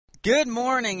Good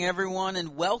morning, everyone,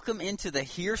 and welcome into the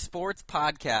HearSports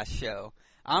Podcast Show.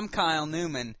 I'm Kyle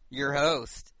Newman, your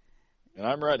host. And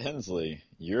I'm Rhett Hensley,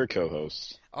 your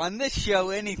co-host. On this show,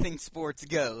 anything sports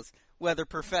goes, whether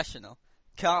professional,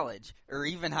 college, or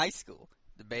even high school.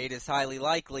 Debate is highly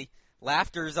likely,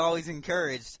 laughter is always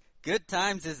encouraged, good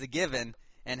times is a given,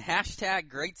 and hashtag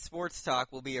great sports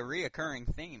talk will be a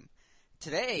reoccurring theme.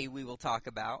 Today, we will talk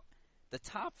about the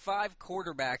top 5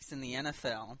 quarterbacks in the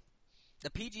NFL, the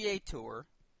PGA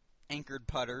Tour-anchored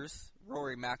putters,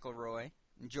 Rory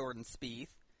and Jordan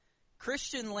Spieth,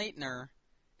 Christian Laettner,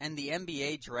 and the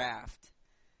NBA draft.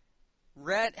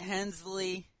 Rhett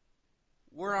Hensley,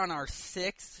 we're on our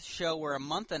 6th show. We're a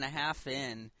month and a half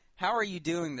in. How are you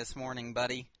doing this morning,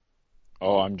 buddy?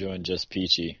 Oh, I'm doing just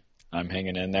peachy. I'm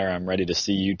hanging in there. I'm ready to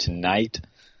see you tonight.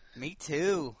 Me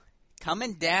too.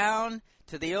 Coming down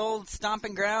to the old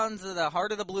stomping grounds of the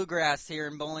heart of the bluegrass here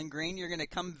in Bowling Green. You're going to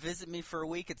come visit me for a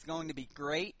week. It's going to be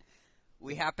great.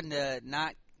 We happen to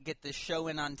not get this show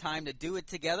in on time to do it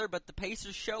together, but the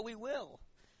Pacers show we will.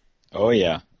 Oh,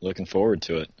 yeah. Looking forward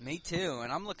to it. Me too,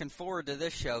 and I'm looking forward to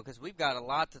this show because we've got a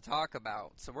lot to talk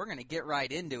about. So we're going to get right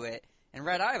into it. And,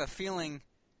 Red, I have a feeling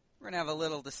we're going to have a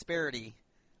little disparity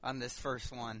on this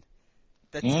first one.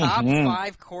 The top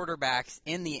 5 quarterbacks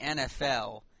in the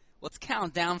NFL. Let's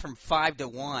count down from 5 to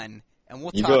 1, and we'll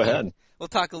talk. Go ahead. We'll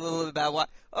talk a little bit about what.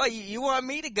 Oh, you want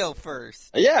me to go first?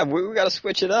 Yeah, we got to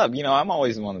switch it up. You know, I'm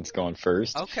always the one that's going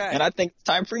first. Okay. And I think it's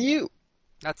time for you.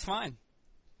 That's fine.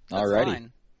 Alrighty.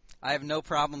 Fine. I have no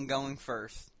problem going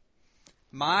first.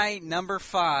 My number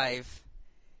 5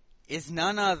 is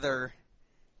none other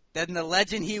than the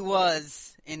legend he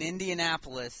was in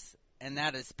Indianapolis, and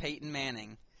that is Peyton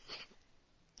Manning.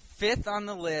 5th on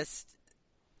the list.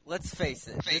 Let's face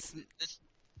it,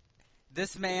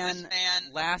 this man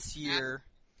last year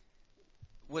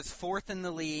was 4th in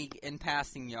the league in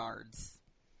passing yards,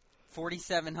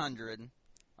 4,700.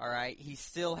 All right, he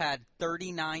still had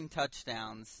 39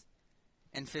 touchdowns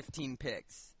and 15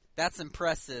 picks. That's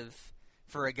impressive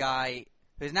for a guy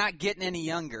who's not getting any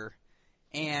younger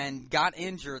and got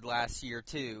injured last year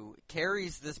too.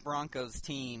 Carries this Broncos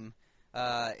team.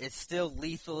 It's still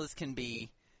lethal as can be.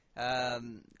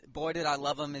 Boy, did I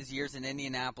love him his years in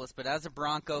Indianapolis, but as a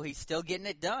Bronco, he's still getting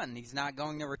it done. He's not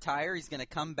going to retire. He's going to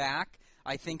come back.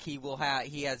 I think he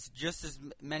has just as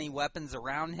many weapons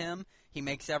around him. He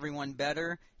makes everyone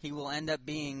better. He will end up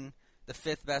being the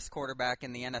 5th best quarterback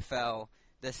in the NFL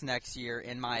this next year,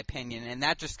 in my opinion. And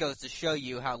that just goes to show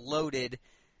you how loaded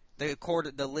the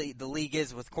league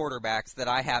is with quarterbacks that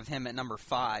I have him at number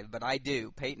 5. But I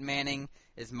do. Peyton Manning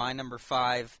is my number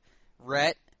 5.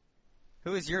 Rhett,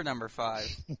 who is your number 5?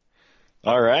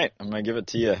 All right. I'm going to give it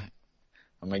to you.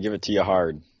 I'm going to give it to you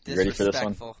hard. You ready for this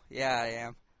one? Yeah, I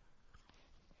am.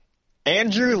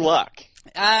 Andrew Luck.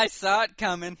 I saw it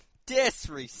coming.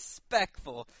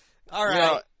 Disrespectful. All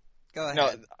right. Go ahead.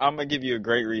 No, I'm going to give you a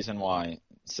great reason why.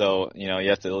 So, you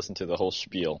have to listen to the whole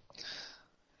spiel.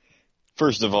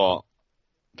 First of all,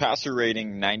 passer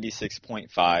rating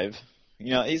 96.5.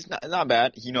 He's not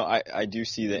bad. I do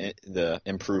see the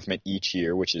improvement each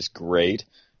year, which is great.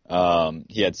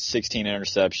 He had 16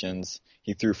 interceptions.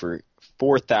 He threw for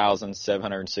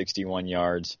 4,761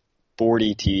 yards,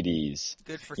 40 TDs.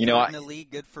 Good for third in the league,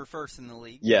 good for first in the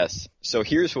league. Yes. So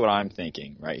here's what I'm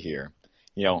thinking right here.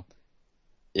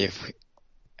 If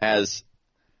as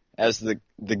the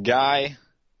guy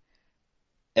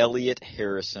Elliot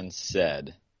Harrison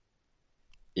said,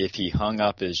 if he hung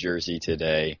up his jersey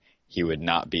today, he would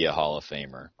not be a Hall of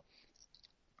Famer.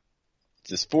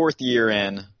 It's his 4th year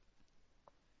in.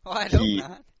 Well, I'd hope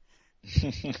not.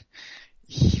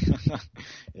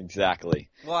 Exactly.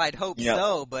 Well, I'd hope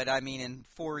so, but I mean, in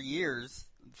 4 years,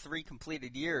 3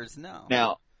 completed years, no.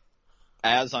 Now,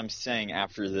 as I'm saying,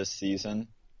 after this season,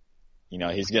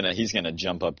 he's gonna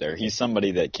jump up there. He's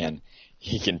somebody that can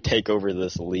take over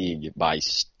this league by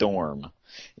storm.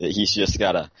 He's just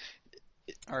gotta.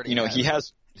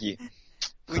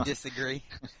 We disagree.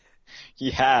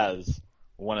 He has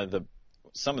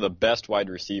some of the best wide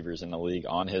receivers in the league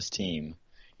on his team,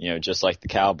 just like the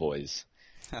Cowboys.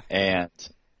 And,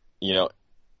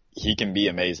 he can be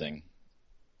amazing.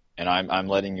 And I'm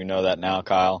letting you know that now,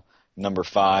 Kyle. Number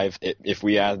 5, if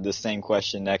we had the same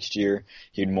question next year,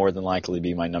 he'd more than likely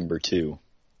be my number 2.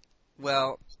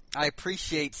 Well, I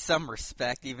appreciate some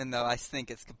respect, even though I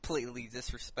think it's completely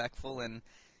disrespectful. And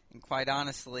quite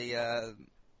honestly,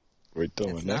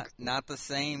 it's not the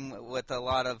same with a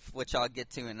lot of, which I'll get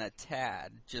to in a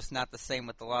tad, just not the same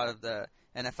with a lot of the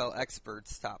NFL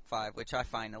experts' top 5, which I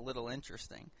find a little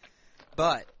interesting.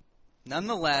 But,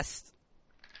 nonetheless,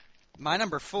 my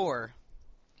number 4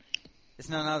 is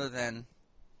none other than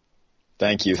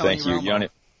Thank you. Tony Thank you. Romo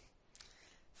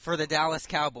for the Dallas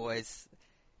Cowboys.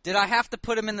 Did I have to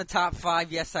put him in the top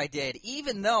 5? Yes, I did.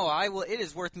 Even though it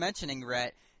is worth mentioning,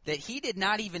 Rhett, that he did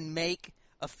not even make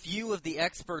a few of the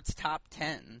experts' top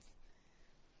 10s,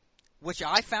 which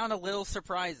I found a little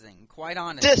surprising, quite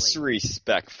honestly.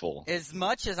 Disrespectful. As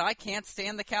much as I can't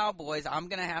stand the Cowboys, I'm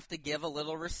going to have to give a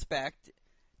little respect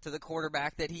to the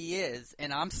quarterback that he is,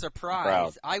 and I'm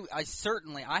surprised. I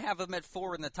have him at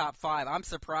 4 in the top 5. I'm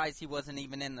surprised he wasn't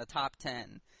even in the top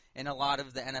 10 in a lot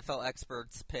of the NFL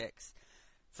experts' picks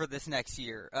for this next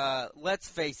year. Let's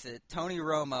face it, Tony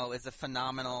Romo is a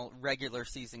phenomenal regular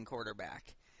season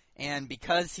quarterback. And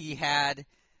because he had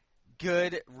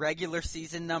good regular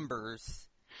season numbers,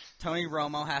 Tony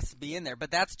Romo has to be in there. But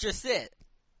that's just it.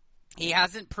 He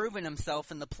hasn't proven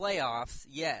himself in the playoffs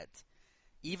yet.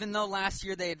 Even though last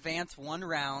year they advanced one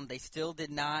round, he still did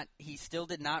not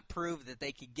prove that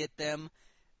they could get them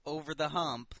over the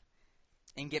hump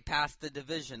and get past the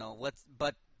divisional.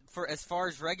 But for as far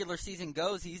as regular season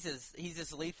goes, he's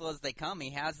as lethal as they come.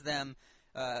 He has them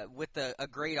with a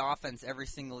great offense every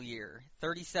single year.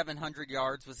 3,700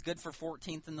 yards, was good for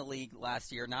 14th in the league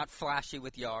last year. Not flashy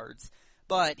with yards,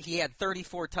 but he had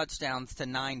 34 touchdowns to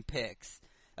 9 picks.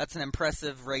 That's an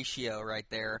impressive ratio right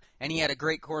there, and he had a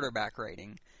great quarterback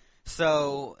rating.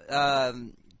 So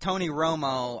Tony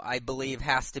Romo, I believe,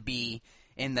 has to be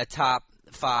in the top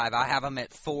 5. I have him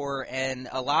at 4, and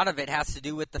a lot of it has to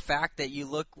do with the fact that you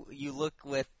look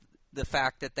with the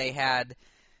fact that they had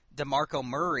DeMarco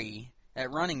Murray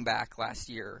at running back last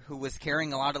year, who was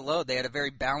carrying a lot of load. They had a very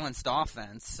balanced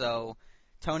offense. So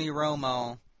Tony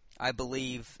Romo, I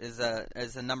believe, is a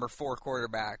number 4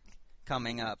 quarterback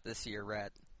coming up this year,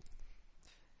 Rhett.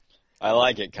 I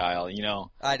like it, Kyle.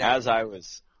 As I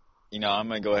was, I'm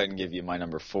going to go ahead and give you my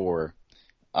number 4.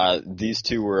 These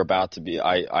two were about to be,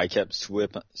 I kept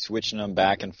switching them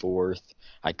back and forth.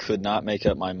 I could not make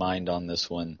up my mind on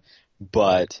this one,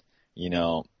 but,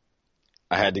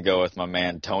 I had to go with my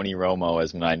man Tony Romo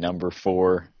as my number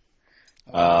 4.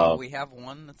 We have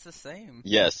one that's the same.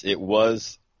 Yes, it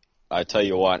was. I tell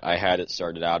you what, I had it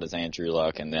started out as Andrew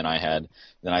Luck, and then I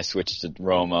switched to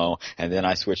Romo, and then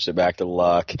I switched it back to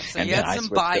Luck. So and you then had I some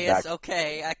switched it bias. back.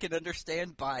 Okay, I can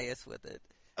understand bias with it.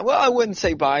 Well, I wouldn't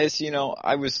say bias.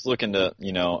 I was looking to,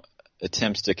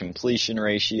 attempts to completion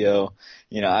ratio.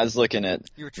 I was looking at,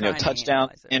 touchdown,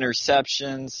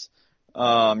 interceptions,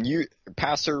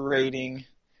 passer rating.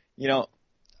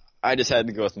 I just had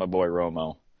to go with my boy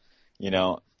Romo.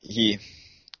 He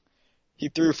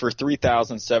threw for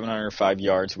 3,705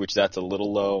 yards, which that's a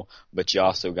little low, but you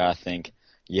also got to think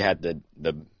you had the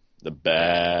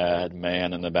bad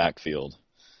man in the backfield,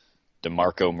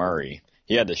 DeMarco Murray.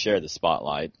 He had to share the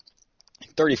spotlight.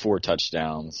 34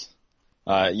 touchdowns.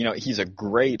 He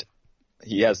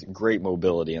has great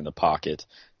mobility in the pocket.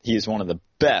 He is one of the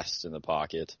best in the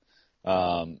pocket.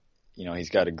 He's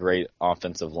got a great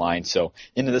offensive line. So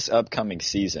into this upcoming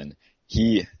season,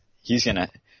 he's going to,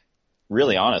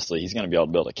 really honestly, he's going to be able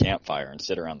to build a campfire and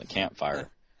sit around the campfire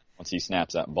once he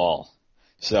snaps that ball.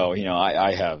 So, he's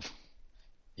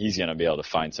going to be able to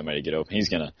find somebody to get open.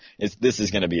 This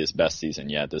is going to be his best season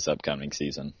yet, this upcoming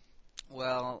season.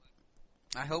 Well,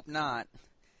 I hope not.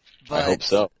 But I hope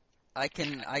so. I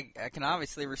can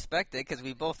obviously respect it because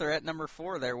we both are at number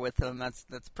 4 there with him. That's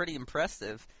pretty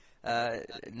impressive.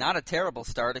 Not a terrible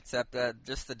start, except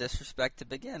just the disrespect to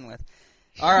begin with.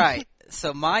 All right,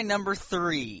 so my number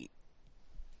 3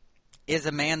 is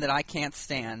a man that I can't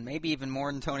stand, maybe even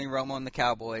more than Tony Romo and the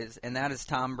Cowboys, and that is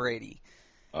Tom Brady.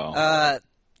 Oh.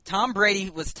 Tom Brady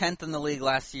was 10th in the league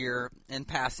last year in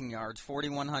passing yards,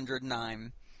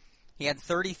 4,109. He had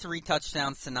 33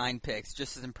 touchdowns to 9 picks,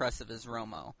 just as impressive as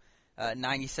Romo.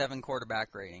 97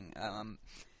 quarterback rating.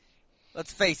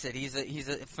 Let's face it, he's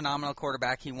a phenomenal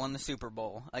quarterback. He won the Super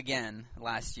Bowl again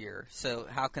last year. So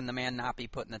how can the man not be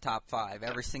put in the top 5?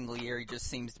 Every single year he just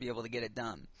seems to be able to get it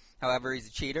done. However, he's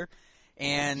a cheater.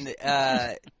 And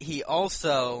he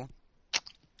also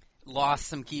lost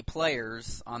some key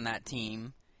players on that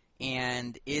team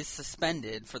and is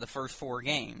suspended for the first 4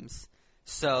 games.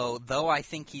 So though I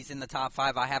think he's in the top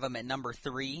 5, I have him at number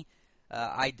 3.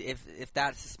 If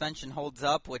that suspension holds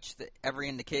up, which every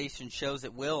indication shows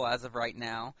it will as of right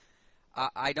now,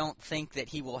 I don't think that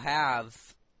he will have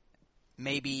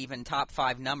maybe even top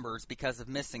 5 numbers because of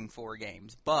missing 4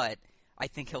 games. But I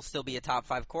think he'll still be a top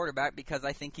 5 quarterback because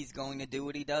I think he's going to do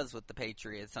what he does with the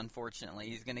Patriots, unfortunately.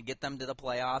 He's going to get them to the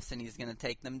playoffs and he's going to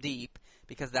take them deep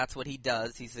because that's what he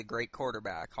does. He's a great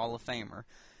quarterback, Hall of Famer.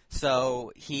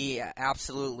 So he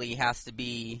absolutely has to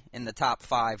be in the top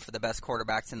 5 for the best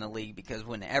quarterbacks in the league, because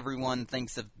when everyone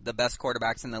thinks of the best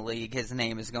quarterbacks in the league, his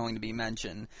name is going to be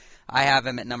mentioned. I have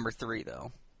him at number 3,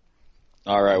 though.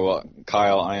 All right, well,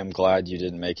 Kyle, I am glad you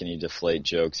didn't make any deflate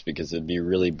jokes, because it'd be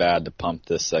really bad to pump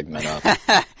this segment up.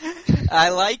 I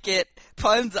like it.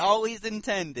 Puns always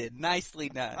intended. Nicely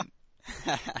done.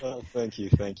 Thank you.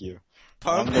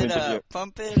 Pump it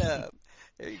up.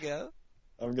 There you go.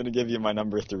 I'm going to give you my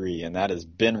number 3, and that is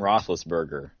Ben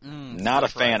Roethlisberger. Not a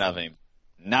fan of him.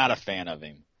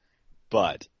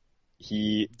 But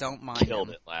he killed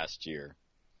it last year.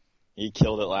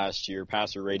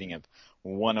 Passer rating of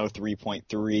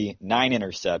 103.3, 9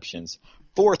 interceptions,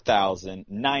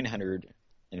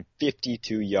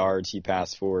 4,952 yards he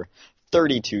passed for,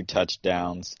 32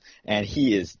 touchdowns, and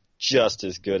he is just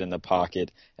as good in the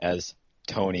pocket as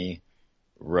Tony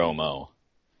Romo.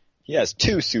 He has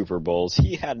 2 Super Bowls.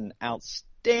 He had an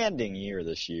outstanding year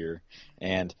this year,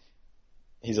 and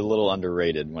he's a little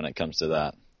underrated when it comes to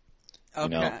that.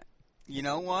 Okay. You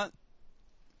know what?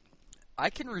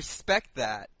 I can respect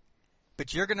that,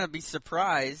 but you're going to be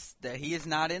surprised that he is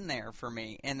not in there for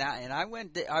me. And I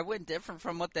went different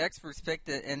from what the experts picked,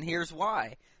 and here's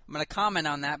why. I'm going to comment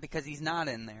on that because he's not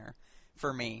in there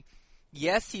for me.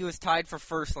 Yes, he was tied for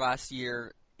first last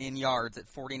year in yards at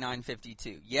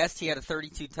 49.52. Yes, he had a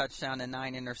 32 touchdown and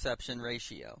 9 interception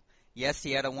ratio. Yes,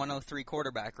 he had a 103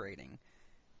 quarterback rating.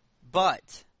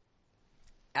 But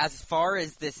as far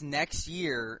as this next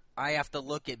year, I have to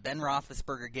look at Ben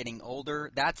Roethlisberger getting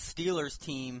older. That Steelers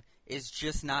team is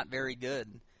just not very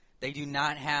good. They do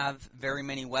not have very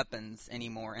many weapons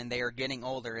anymore, and they are getting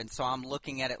older, and so I'm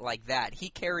looking at it like that. He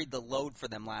carried the load for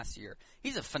them last year.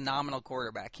 He's a phenomenal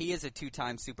quarterback. He is a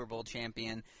 2-time Super Bowl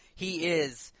champion. He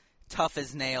is tough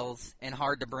as nails and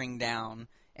hard to bring down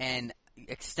and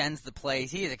extends the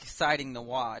plays. He is exciting to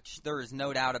watch. There is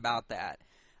no doubt about that.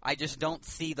 I just don't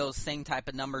see those same type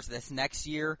of numbers this next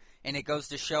year, and it goes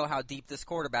to show how deep this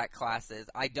quarterback class is.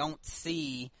 I don't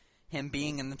see him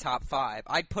being in the top 5.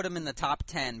 I'd put him in the top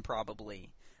 10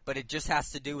 probably, but it just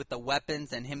has to do with the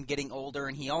weapons and him getting older,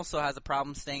 and he also has a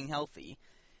problem staying healthy.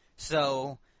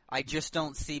 So I just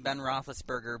don't see Ben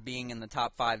Roethlisberger being in the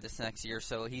top 5 this next year,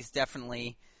 so he's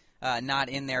definitely not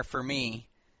in there for me,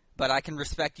 but I can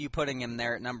respect you putting him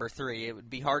there at number 3. It would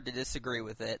be hard to disagree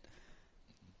with it.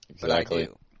 Exactly. But I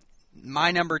do.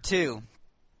 My number 2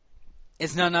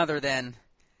 is none other than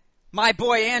my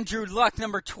boy Andrew Luck,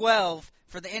 number 12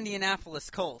 for the Indianapolis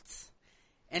Colts.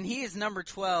 And he is number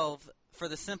 12 for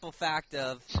the simple fact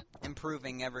of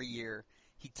improving every year.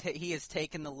 He has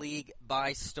taken the league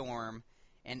by storm,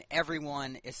 and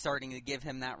everyone is starting to give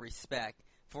him that respect.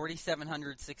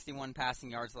 4,761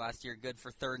 passing yards last year, good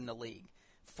for 3rd in the league.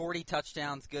 40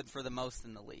 touchdowns, good for the most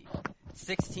in the league.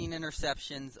 16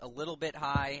 interceptions, a little bit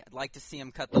high. I'd like to see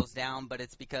him cut those down, but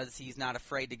it's because he's not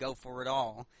afraid to go for it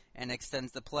all and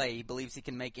extends the play. He believes he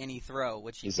can make any throw,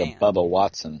 which he can. He's a Bubba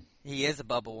Watson. He is a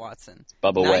Bubba Watson.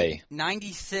 Bubba Way.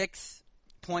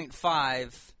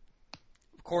 96.5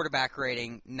 quarterback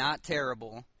rating, not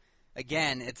terrible.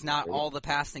 Again, it's not all the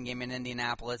passing game in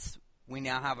Indianapolis. We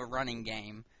now have a running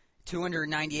game.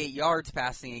 298 yards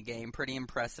passing a game, pretty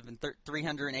impressive, and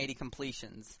 380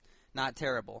 completions, not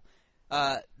terrible.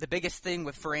 The biggest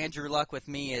thing for Andrew Luck with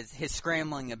me is his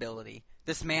scrambling ability.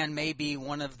 This man may be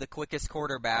one of the quickest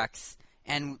quarterbacks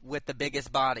and with the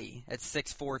biggest body at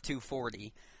 6'4",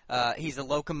 240. He's a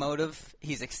locomotive.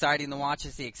 He's exciting to watch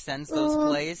as he extends those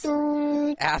plays.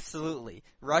 Absolutely.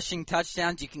 Rushing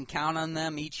touchdowns, you can count on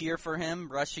them each year for him.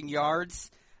 Rushing yards,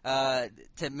 to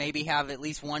maybe have at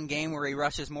least one game where he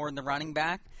rushes more than the running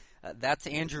back. That's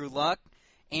Andrew Luck.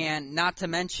 And not to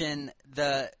mention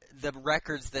the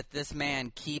records that this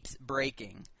man keeps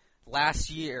breaking. Last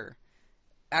year,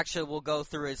 actually we'll go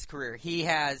through his career.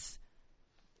 It's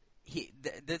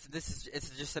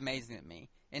just amazing to me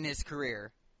in his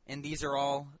career. And these are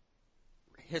all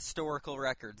historical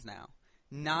records now.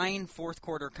 9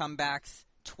 fourth-quarter comebacks,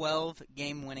 12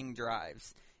 game-winning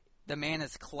drives. The man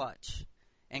is clutch.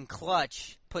 And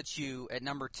clutch puts you at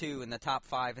number 2 in the top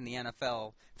 5 in the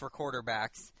NFL for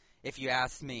quarterbacks, if you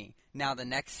ask me. Now, the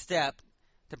next step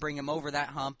to bring him over that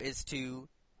hump is to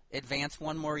advance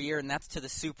one more year, and that's to the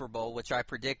Super Bowl, which I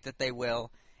predict that they will,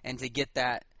 and to get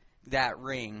that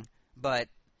ring. But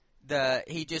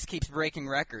he just keeps breaking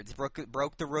records.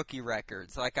 Broke the rookie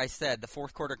records. Like I said, the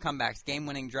fourth-quarter comebacks,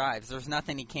 game-winning drives. There's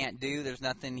nothing he can't do. There's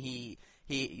nothing he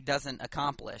doesn't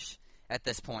accomplish at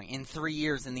this point in 3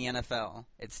 years in the NFL.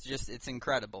 It's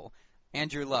incredible.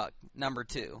 Andrew Luck, number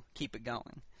 2. Keep it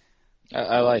going.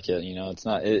 I like it.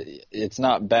 It's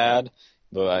not bad,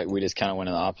 but we just kind of went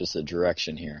in the opposite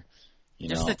direction here.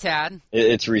 Just a tad.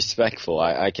 It's respectful.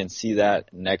 I can see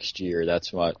that next year.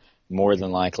 That's what more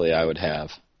than likely I would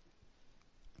have.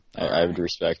 I would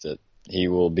respect it. He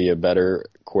will be a better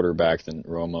quarterback than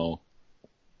Romo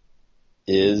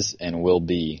is and will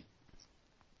be.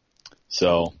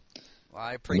 So, well,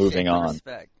 I appreciate moving the on.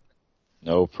 Respect.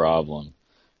 No problem.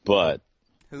 But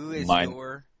who is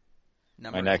your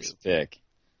number my next pick?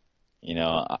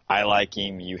 I like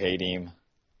him. You hate him.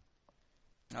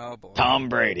 Oh boy, Tom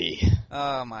Brady.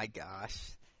 Oh my gosh,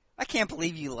 I can't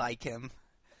believe you like him.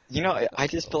 I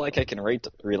just feel like I can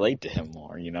relate to him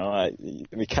more.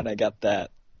 We kind of got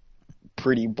that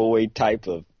pretty boy type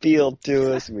of feel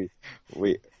to us.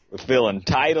 We feel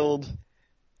entitled.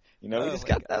 We just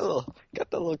got that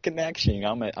little connection.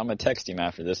 I'm gonna text him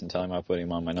after this and tell him I put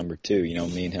him on my number 2. Me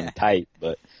and him tight,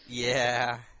 but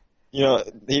yeah.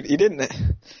 He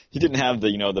didn't have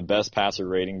the best passer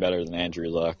rating, better than Andrew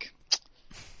Luck.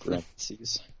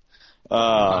 Parentheses.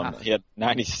 He had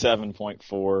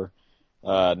 97.4,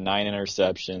 9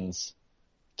 interceptions,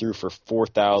 threw for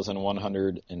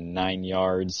 4,109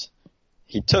 yards.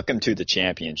 He took him to the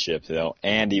championship, though,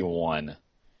 and he won.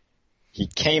 He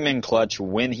came in clutch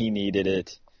when he needed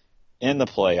it. In the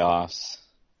playoffs,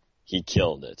 he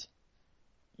killed it.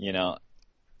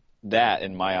 That,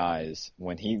 in my eyes,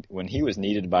 when he was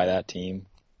needed by that team,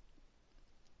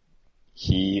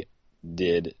 he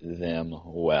did them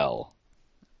well.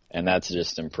 And that's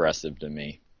just impressive to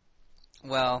me.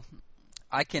 Well,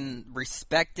 I can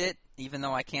respect it, even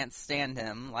though I can't stand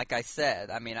him. Like I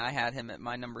said, I had him at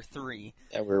my number 3.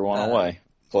 Yeah, we were one away.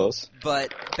 Close.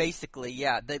 But basically,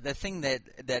 yeah, the thing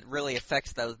that really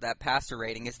affects that passer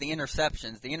rating is the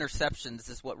interceptions. The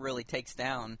interceptions is what really takes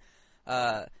down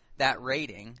that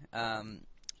rating.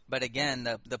 But again,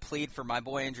 the plead for my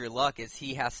boy Andrew Luck is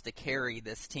he has to carry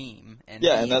this team, and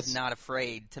he's not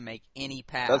afraid to make any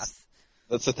pass.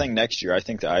 That's the thing next year. I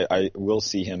think that I will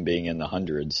see him being in the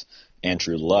hundreds,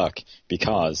 Andrew Luck,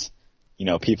 because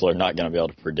people are not going to be able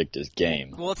to predict his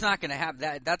game. Well, it's not going to have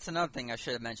that. That's another thing I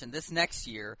should have mentioned. This next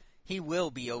year, he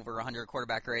will be over 100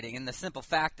 quarterback rating, and the simple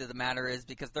fact of the matter is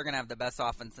because they're going to have the best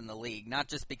offense in the league, not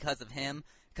just because of him,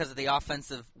 because of the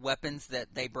offensive weapons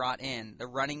that they brought in. The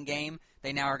running game,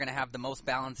 they now are going to have the most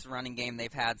balanced running game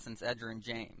they've had since Edgerrin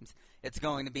James. It's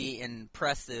going to be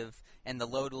impressive, and the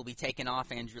load will be taken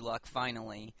off Andrew Luck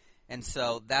finally. And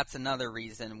so that's another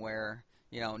reason where,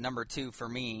 number 2 for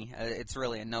me, it's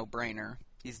really a no-brainer.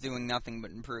 He's doing nothing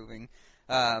but improving.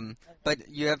 But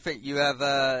you have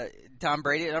Tom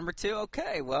Brady at number 2?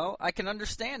 Okay, well, I can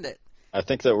understand it. I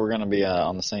think that we're going to be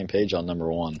on the same page on number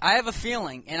 1. I have a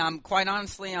feeling, and I'm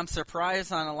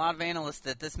surprised on a lot of analysts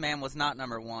that this man was not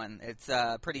number 1. It's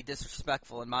pretty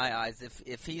disrespectful in my eyes.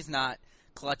 If he's not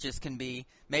clutch as can be,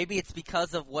 maybe it's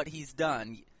because of what he's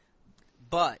done.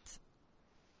 But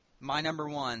my number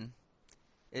 1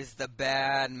 is the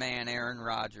bad man, Aaron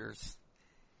Rodgers.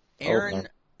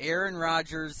 Aaron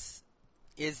Rodgers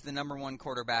is the number 1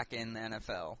 quarterback in the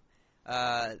NFL.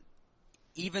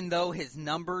 Even though his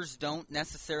numbers don't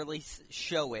necessarily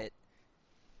show it,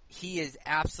 he is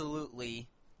absolutely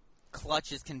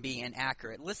clutch as can be and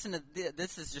accurate. Listen to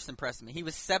this is just impressive me. He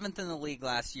was 7th in the league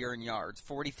last year in yards,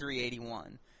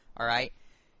 43.81. All right,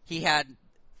 he had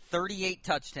 38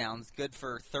 touchdowns, good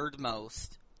for 3rd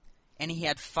most, and he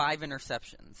had 5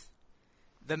 interceptions.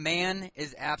 The man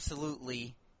is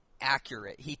absolutely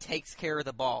accurate. He takes care of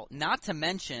the ball. Not to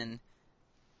mention,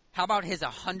 how about his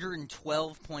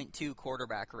 112.2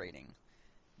 quarterback rating?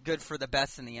 Good for the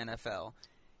best in the NFL.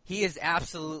 He is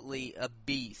absolutely a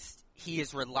beast. He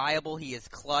is reliable. He is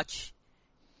clutch.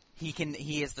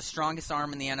 He is the strongest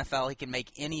arm in the NFL. He can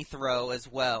make any throw as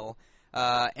well.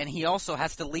 And he also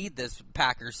has to lead this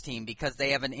Packers team because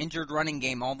they have an injured running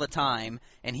game all the time,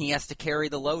 and he has to carry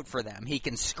the load for them. He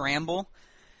can scramble,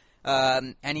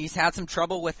 and he's had some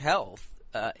trouble with health.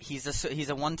 He's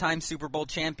a one-time Super Bowl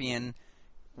champion.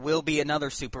 Will be another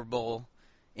Super Bowl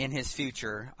in his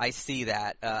future. I see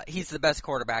that. He's the best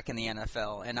quarterback in the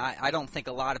NFL, and I don't think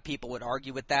a lot of people would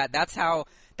argue with that. That's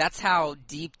how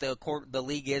deep the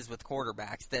league is with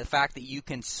quarterbacks. The fact that you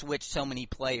can switch so many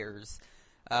players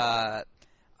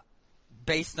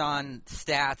based on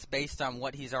stats, based on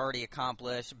what he's already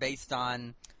accomplished, based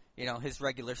on his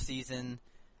regular season.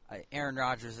 Aaron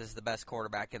Rodgers is the best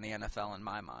quarterback in the NFL in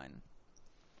my mind.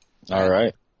 All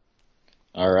right.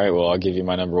 Well, I'll give you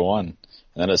my number 1, and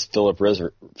that is Philip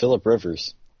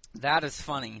Rivers. That is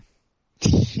funny.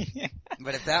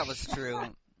 But if that was true,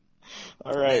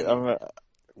 all right.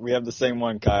 We have the same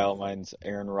one, Kyle. Mine's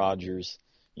Aaron Rodgers.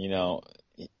 I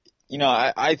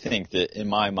think that in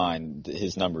my mind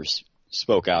his numbers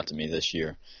spoke out to me this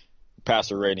year.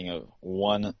 passer rating of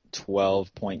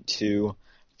 112.2,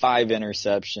 5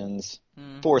 interceptions,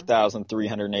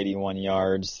 4,381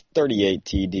 yards, 38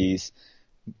 TDs.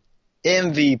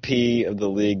 MVP of the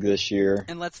league this year.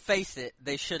 And let's face it,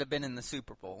 they should have been in the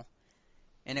Super Bowl.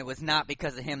 And it was not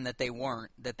because of him that they weren't,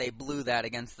 that they blew that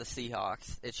against the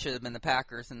Seahawks. It should have been the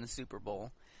Packers in the Super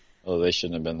Bowl. Oh, they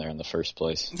shouldn't have been there in the first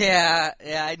place. Yeah,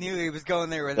 I knew he was going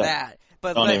there with that.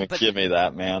 But don't even give me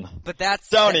that, man. But that's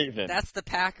the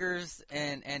Packers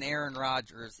and Aaron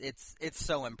Rodgers. It's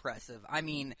so impressive. I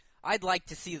mean, I'd like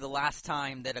to see the last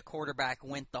time that a quarterback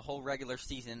went the whole regular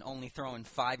season only throwing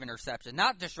 5 interceptions.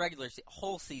 Not just regular season,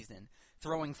 whole season,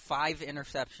 throwing 5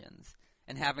 interceptions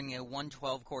and having a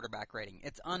 112 quarterback rating.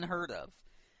 It's unheard of.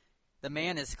 The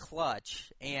man is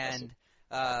clutch and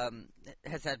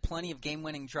has had plenty of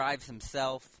game-winning drives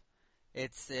himself.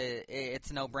 It's a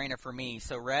no-brainer for me.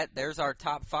 So, Rhett, there's our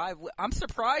top 5. I'm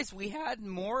surprised we had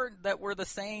more that were the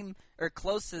same or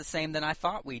close to the same than I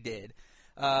thought we did.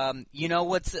 You know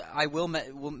what's? I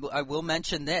will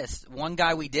mention this. One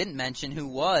guy we didn't mention who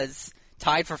was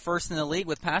tied for first in the league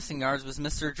with passing yards was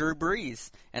Mr. Drew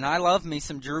Brees, and I love me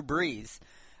some Drew Brees.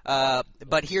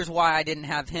 But here's why I didn't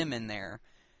have him in there.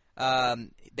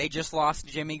 They just lost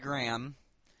Jimmy Graham,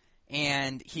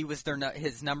 and he was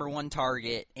his number 1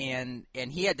 target, and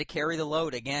he had to carry the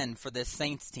load again for this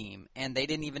Saints team, and they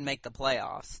didn't even make the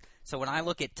playoffs. So when I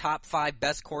look at top 5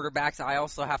 best quarterbacks, I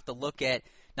also have to look at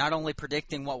not only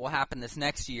predicting what will happen this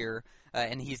next year,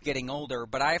 and he's getting older,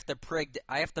 but I have to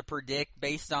predict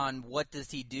based on what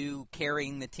does he do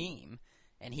carrying the team,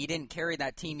 and he didn't carry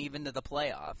that team even to the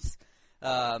playoffs.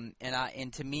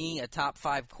 And to me, a top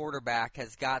 5 quarterback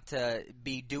has got to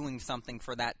be doing something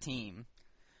for that team.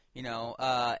 You know,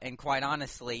 and quite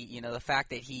honestly, you know, the fact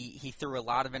that he threw a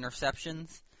lot of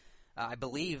interceptions, I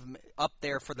believe up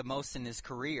there for the most in his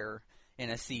career in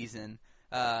a season.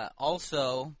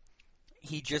 Also,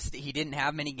 he didn't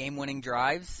have many game-winning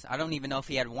drives. I don't even know if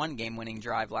he had one game-winning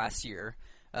drive last year.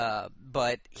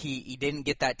 But he didn't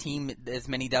get that team as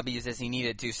many W's as he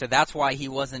needed to. So that's why he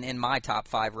wasn't in my top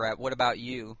 5, Rep. What about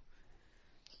you?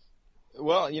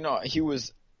 Well, you know, he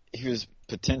was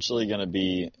potentially going to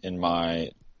be in my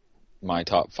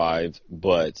top 5,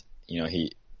 but you know,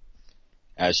 he,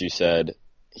 as you said,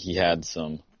 he had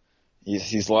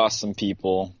he's lost some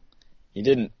people.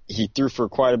 He threw for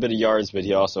quite a bit of yards, but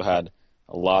he also had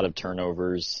a lot of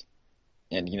turnovers,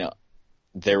 and you know,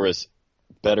 there was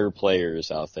better players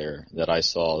out there that I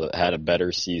saw that had a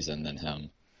better season than him,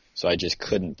 so I just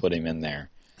couldn't put him in there.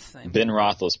 Same. Ben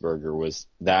Roethlisberger was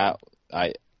that.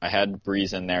 I had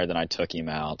Breeze in there, then I took him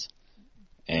out,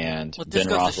 and Ben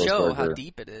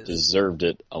Roethlisberger deserved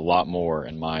it a lot more,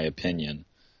 in my opinion,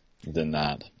 than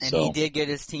that. And he did get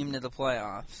his team to the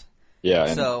playoffs. Yeah,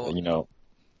 and so, you know,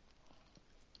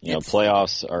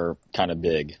 playoffs are kind of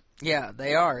big. Yeah,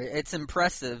 they are. It's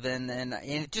impressive, and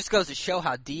it just goes to show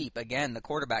how deep, again, the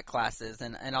quarterback class is.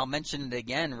 And I'll mention it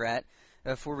again, Rhett,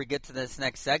 before we get to this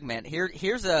next segment.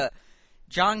 Here's a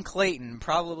John Clayton,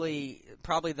 probably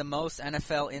the most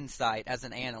NFL insight as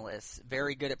an analyst.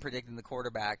 Very good at predicting the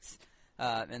quarterbacks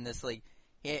in this league.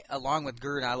 Along with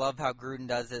Gruden, I love how Gruden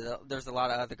does it. There's a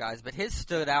lot of other guys, but his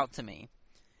stood out to me.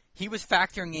 He was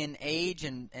factoring in age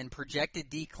and projected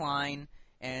decline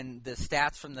and the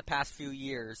stats from the past few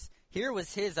years. Here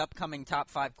was his upcoming top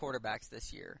 5 quarterbacks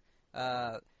this year.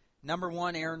 Number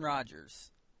 1, Aaron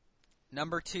Rodgers.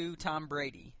 Number 2, Tom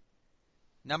Brady.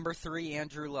 Number 3,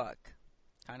 Andrew Luck.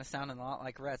 Kind of sounding a lot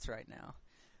like Rhett's right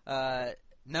now.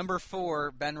 Number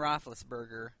 4, Ben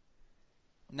Roethlisberger.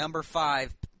 Number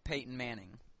 5, Peyton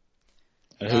Manning.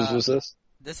 And whose was this?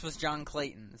 This was John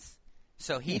Clayton's.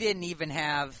 So he didn't even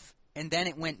have... And then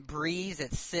it went Breeze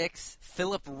at 6,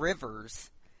 Phillip Rivers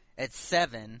at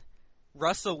 7,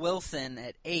 Russell Wilson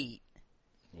at 8,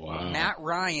 wow. Matt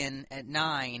Ryan at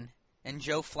 9, and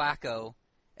Joe Flacco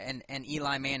and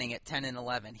Eli Manning at 10 and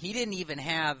 11. He didn't even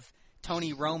have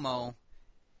Tony Romo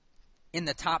in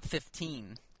the top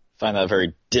 15. Find that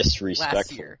very disrespectful.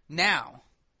 Last year. Now,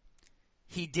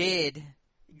 he did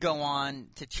go on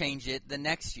to change it the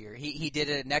next year. He did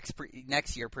it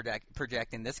next year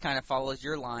projecting. This kind of follows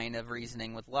your line of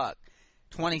reasoning with Luck.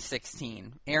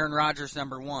 2016, Aaron Rodgers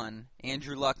number 1,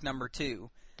 Andrew Luck number 2,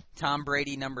 Tom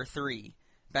Brady number 3,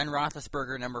 Ben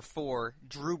Roethlisberger number 4,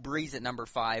 Drew Brees at number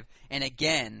 5, and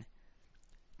again,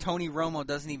 Tony Romo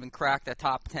doesn't even crack the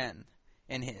top 10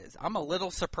 in his. I'm a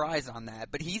little surprised on that,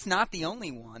 but he's not the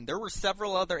only one. There were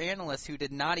several other analysts who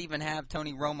did not even have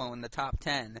Tony Romo in the top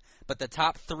 10, but the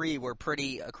top 3 were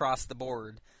pretty across the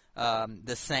board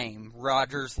the same.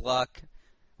 Rodgers, Luck,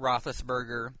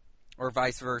 Roethlisberger, or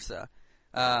vice versa.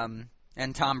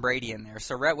 and Tom Brady in there.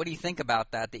 So, Rhett, what do you think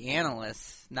about that? The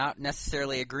analysts not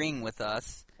necessarily agreeing with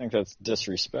us. I think that's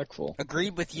disrespectful.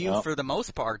 Agreed with you for the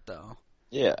most part, though.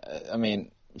 Yeah, I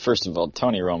mean, first of all,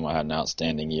 Tony Romo had an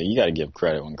outstanding year. You got to give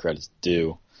credit when credit's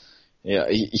due. Yeah,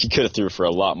 he could have threw for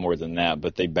a lot more than that,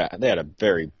 but they had a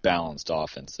very balanced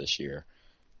offense this year,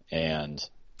 and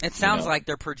it sounds like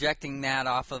they're projecting that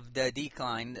off of the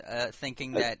decline,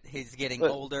 thinking that he's getting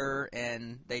older,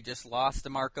 and they just lost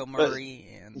DeMarco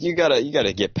Murray. And you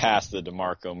gotta get past the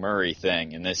DeMarco Murray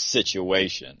thing in this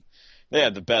situation. They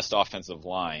had the best offensive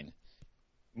line,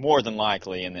 more than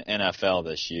likely in the NFL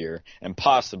this year, and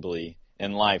possibly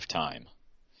in lifetime.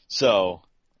 So,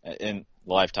 in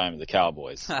lifetime of the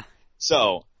Cowboys.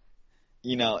 So,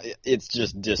 it's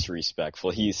just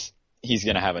disrespectful. He's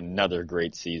going to have another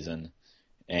great season,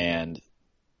 and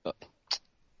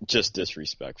just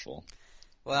disrespectful.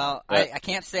 Well, I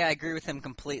can't say I agree with him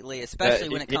completely, especially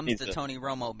when it comes to Tony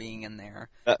Romo being in there.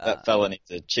 That fella needs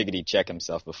to chickadee check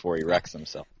himself before he wrecks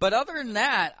himself. But other than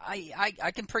that,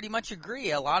 I can pretty much agree.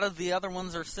 A lot of the other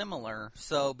ones are similar.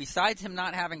 So besides him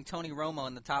not having Tony Romo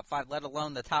in the top 5, let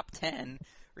alone the top 10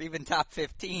 or even top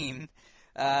 15,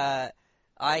 I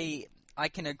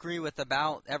can agree with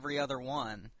about every other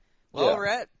one. Well,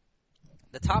 Rhett,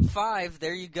 the top 5,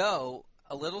 there you go.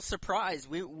 A little surprised.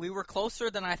 We were closer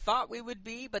than I thought we would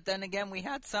be, but then again, we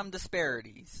had some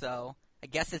disparity. So I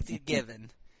guess it's a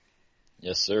given.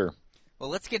 Yes, sir. Well,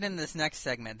 let's get into this next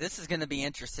segment. This is going to be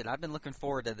interesting. I've been looking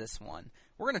forward to this one.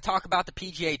 We're going to talk about the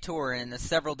PGA Tour and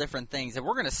several different things, and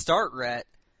we're going to start, Rhett,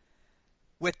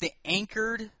 with the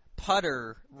anchored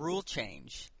putter rule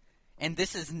change. And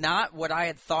this is not what I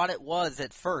had thought it was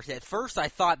at first. At first, I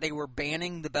thought they were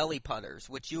banning the belly putters,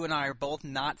 which you and I are both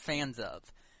not fans of.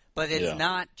 But it's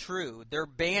not true. They're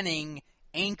banning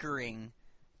anchoring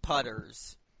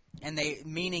putters, and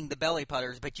meaning the belly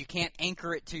putters, but you can't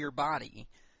anchor it to your body.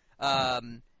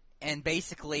 And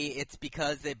basically, it's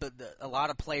because a lot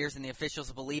of players and the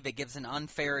officials believe it gives an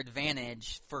unfair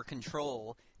advantage for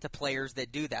control to players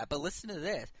that do that. But listen to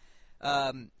this.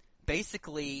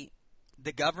 Basically,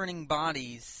 the governing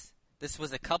bodies, this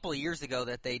was a couple of years ago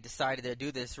that they decided to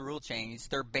do this rule change.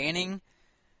 They're banning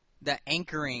the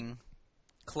anchoring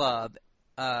club,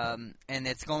 and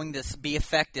it's going to be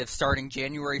effective starting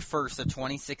January 1st of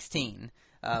 2016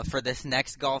 for this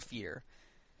next golf year.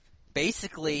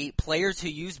 Basically, players who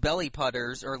use belly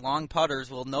putters or long putters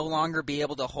will no longer be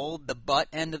able to hold the butt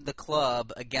end of the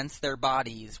club against their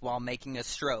bodies while making a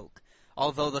stroke,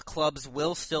 although the clubs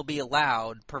will still be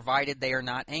allowed, provided they are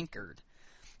not anchored.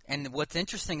 And what's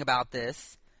interesting about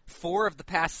this, 4 of the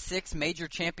past 6 major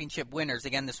championship winners,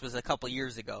 again, this was a couple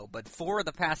years ago, but 4 of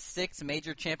the past 6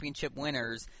 major championship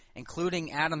winners,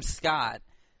 including Adam Scott,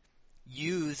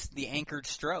 used the anchored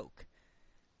stroke.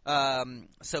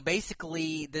 So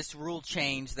basically, this rule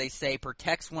change, they say,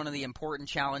 protects one of the important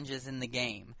challenges in the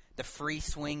game, the free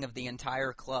swing of the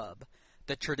entire club.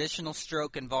 The traditional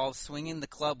stroke involves swinging the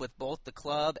club with both the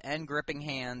club and gripping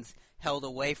hands held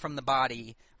away from the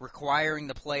body, requiring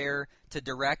the player to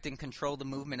direct and control the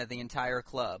movement of the entire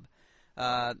club.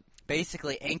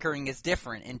 Basically, anchoring is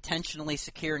different, intentionally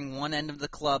securing one end of the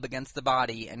club against the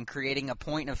body and creating a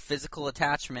point of physical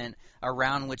attachment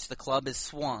around which the club is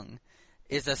swung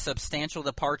is a substantial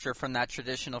departure from that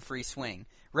traditional free swing.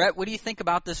 Rhett, what do you think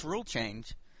about this rule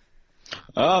change?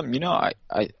 I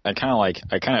kind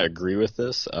of agree with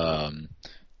this. I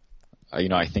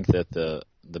think that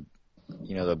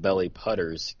the belly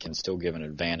putters can still give an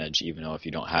advantage, even though if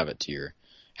you don't have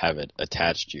it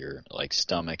attached to your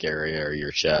stomach area or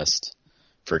your chest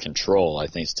for control. I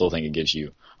still think it gives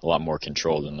you a lot more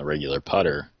control than the regular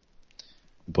putter.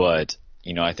 But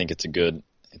I think it's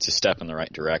a step in the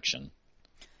right direction.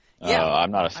 Yeah, I'm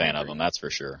not a fan of them, that's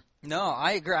for sure. No,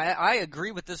 I agree. I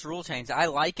agree with this rule change. I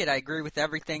like it. I agree with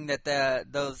everything that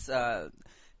those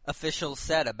officials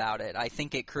said about it. I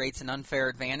think it creates an unfair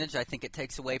advantage. I think it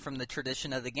takes away from the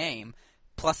tradition of the game.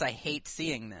 Plus, I hate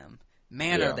seeing them.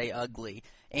 Man, are they ugly.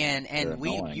 And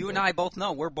you and I both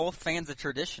know we're both fans of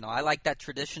traditional. I like that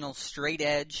traditional straight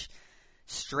edge,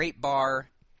 straight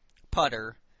bar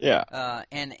putter. Yeah.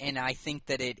 And I think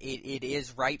that it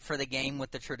is right for the game with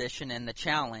the tradition and the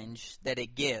challenge that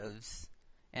it gives.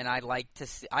 And I'd like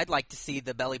to see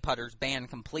the belly putters banned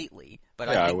completely. But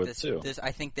yeah,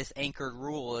 I think this anchored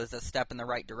rule is a step in the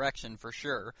right direction for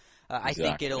sure. Exactly. I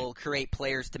think it'll create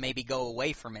players to maybe go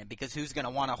away from it, because who's going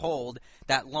to want to hold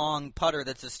that long putter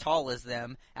that's as tall as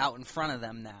them out in front of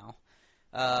them now?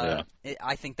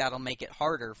 I think that'll make it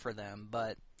harder for them.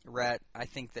 But Rhett, I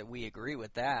think that we agree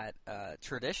with that.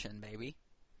 Tradition, baby.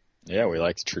 Yeah, we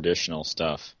like traditional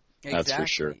stuff. That's for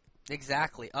sure.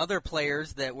 Exactly. Other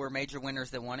players that were major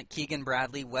winners that won it, Keegan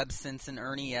Bradley, Webb Simpson,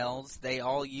 Ernie Els, they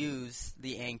all use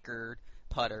the anchored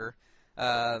putter.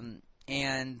 And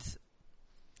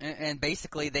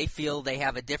basically they feel they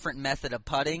have a different method of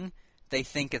putting. They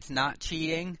think it's not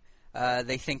cheating.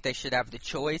 They think they should have the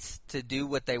choice to do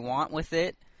what they want with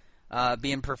it,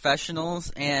 being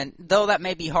professionals. And though that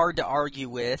may be hard to argue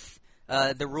with,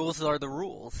 the rules are the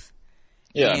rules.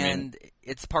 Yeah, and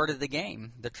it's part of the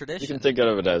game, the tradition. You can think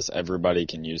of it as everybody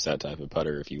can use that type of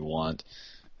putter if you want,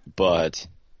 but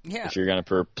if you're going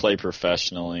to play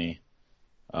professionally,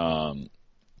 there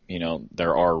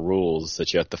are rules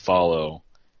that you have to follow,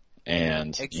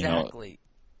 and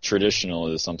traditional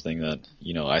is something that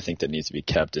I think that needs to be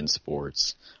kept in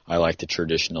sports. I like the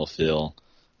traditional feel.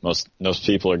 Most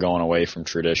people are going away from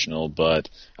traditional, but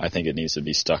I think it needs to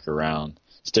be sticking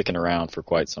around for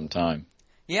quite some time.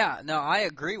 Yeah, no, I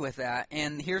agree with that.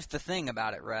 And here's the thing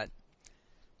about it, Rhett.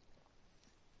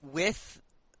 With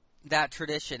that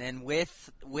tradition and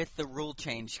with the rule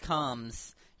change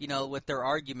comes, with their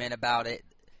argument about it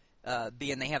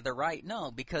being they have the right. No,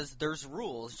 because there's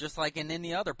rules, just like in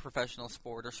any other professional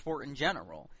sport or sport in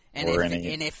general. And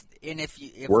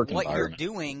if what you're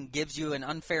doing gives you an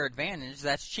unfair advantage,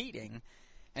 that's cheating.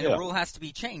 And the rule has to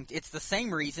be changed. It's the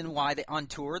same reason why on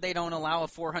tour they don't allow a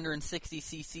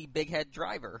 460cc big head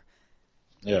driver.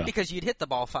 Yeah. Because you'd hit the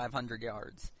ball 500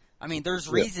 yards. I mean, there's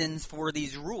reasons for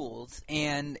these rules,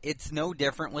 and it's no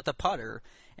different with a putter.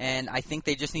 And I think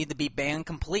they just need to be banned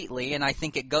completely, and I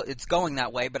think it's going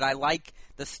that way. But I like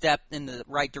the step in the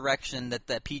right direction that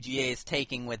the PGA is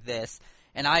taking with this.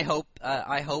 And I hope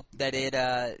that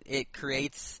it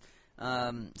creates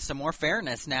some more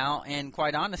fairness now. And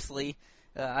quite honestly,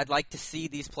 I'd like to see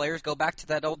these players go back to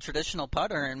that old traditional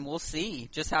putter, and we'll see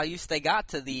just how used they got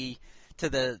to the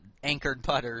anchored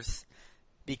putters,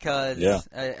 because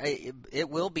it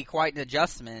will be quite an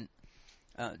adjustment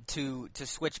to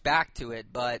switch back to it.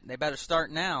 But they better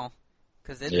start now,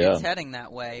 because it's heading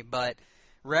that way. But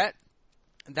Rhett,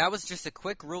 that was just a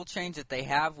quick rule change that they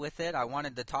have with it. I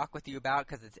wanted to talk with you about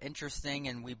because it's interesting,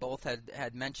 and we both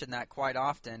had mentioned that quite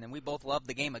often, and we both love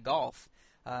the game of golf.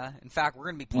 In fact, we're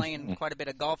going to be playing quite a bit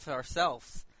of golf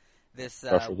ourselves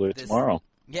preferably tomorrow.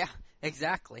 Yeah,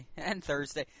 exactly. And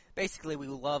Thursday. Basically, we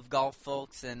love golf,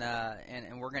 folks, and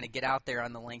we're going to get out there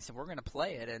on the links, and we're going to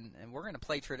play it, and we're going to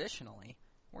play traditionally.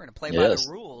 We're going to play by the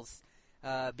rules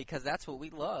because that's what we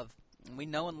love. And we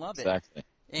know and love it. Exactly.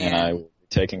 And I'm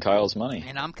taking Kyle's money.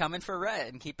 And I'm coming for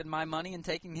Rhett and keeping my money and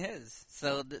taking his.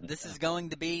 So this is going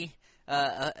to be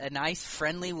a nice,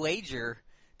 friendly wager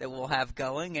that we'll have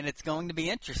going, and it's going to be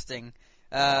interesting.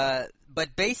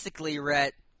 But basically,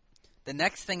 Rhett, the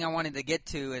next thing I wanted to get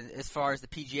to as far as the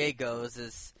PGA goes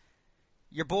is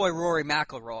your boy Rory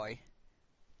McIlroy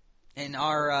and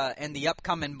and the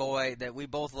upcoming boy that we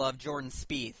both love, Jordan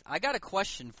Spieth. I got a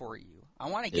question for you. I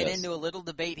want to get into a little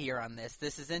debate here on this.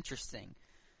 This is interesting.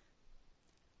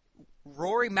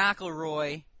 Rory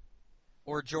McIlroy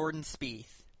or Jordan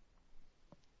Spieth,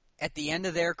 at the end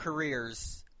of their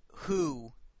careers,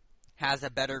 who has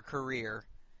a better career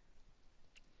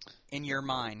in your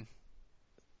mind?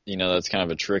 That's kind of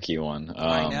a tricky one.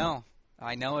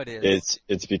 I know it is.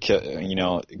 It's because,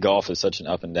 golf is such an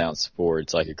up and down sport.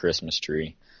 It's like a Christmas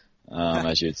tree,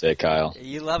 as you'd say, Kyle.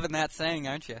 You loving that saying,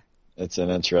 aren't you? It's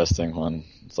an interesting one.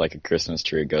 It's like a Christmas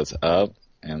tree. It goes up,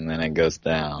 and then it goes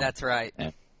down. That's right.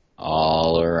 And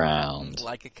all around.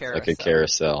 Like a carousel. Like a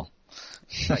carousel.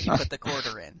 But you put the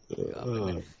quarter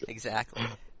in. Exactly.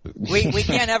 We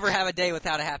can't ever have a day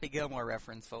without a Happy Gilmore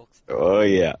reference, folks. Oh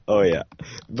yeah.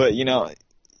 But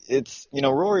it's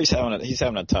Rory's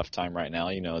having a tough time right now.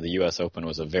 The U.S. Open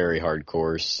was a very hard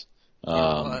course.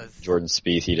 Jordan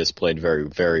Spieth, he just played very,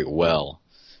 very well,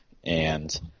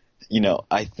 and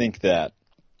I think that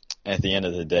at the end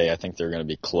of the day, I think they're going to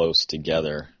be close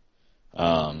together.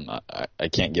 I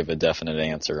can't give a definite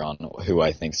answer on who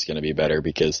I think is going to be better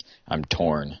because I'm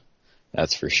torn.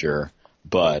 That's for sure.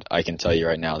 But I can tell you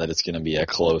right now that it's going to be a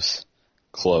close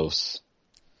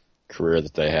career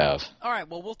that they have. All right,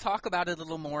 well, we'll talk about it a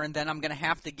little more, and then I'm going to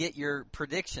have to get your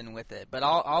prediction with it. But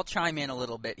I'll chime in a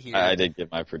little bit here. I did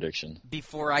get my prediction.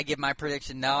 Before I give my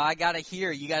prediction, no, I got to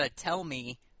hear. You got to tell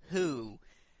me who.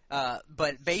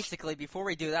 But basically, before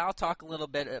we do that, I'll talk a little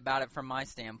bit about it from my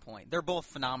standpoint. They're both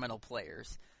phenomenal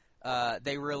players.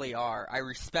 They really are. I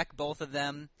respect both of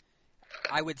them.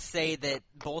 I would say that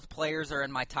both players are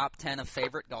in my top 10 of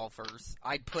favorite golfers.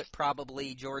 I'd put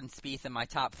probably Jordan Spieth in my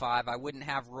top 5. I wouldn't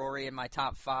have Rory in my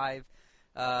top 5,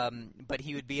 but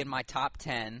he would be in my top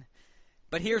 10.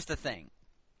 But here's the thing.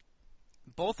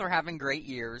 both are having great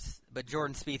years, but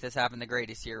Jordan Spieth is having the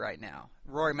greatest year right now.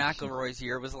 Rory McIlroy's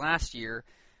year was last year.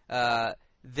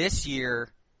 This year,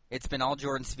 it's been all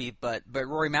Jordan Spieth, but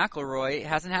Rory McIlroy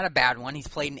hasn't had a bad one. He's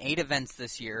played in 8 events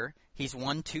this year. He's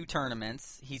won 2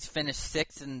 tournaments. He's finished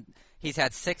 6, and he's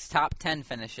had 6 top 10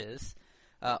 finishes.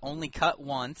 Only cut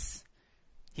once.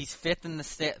 He's 5th in the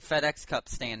FedEx Cup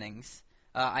standings.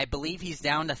 I believe he's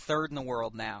down to 3rd in the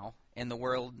world now in the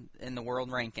world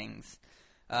rankings.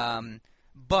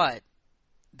 But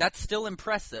that's still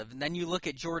impressive. And then you look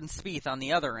at Jordan Spieth on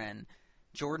the other end.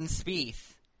 Jordan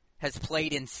Spieth has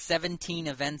played in 17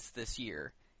 events this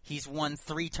year. He's won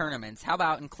 3 tournaments. How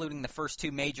about including the first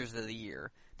 2 majors of the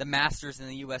year, the Masters and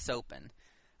the U.S. Open?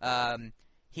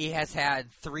 He has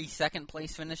had 3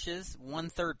 second-place finishes, 1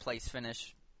 third-place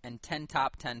finish, and 10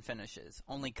 top 10 finishes.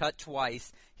 Only cut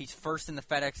twice. He's first in the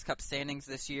FedEx Cup standings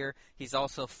this year. He's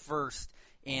also first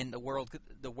in the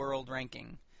world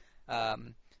ranking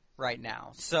right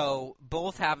now. So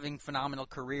both having phenomenal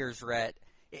careers, Rhett.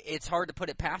 It's hard to put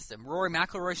it past him. Rory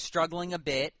McIlroy's struggling a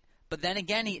bit, but then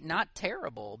again, he's not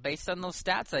terrible based on those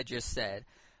stats I just said.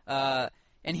 And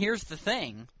here's the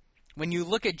thing. When you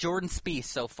look at Jordan Spieth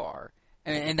so far,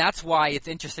 and that's why it's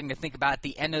interesting to think about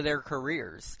the end of their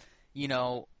careers. You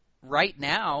know, right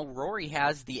now, Rory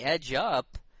has the edge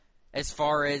up as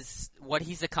far as what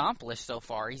he's accomplished so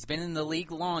far. He's been in the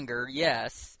league longer,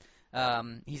 yes.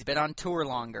 He's been on tour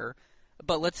longer.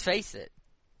 But let's face it.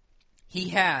 He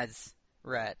has,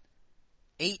 Rhett,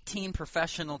 18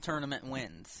 professional tournament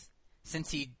wins since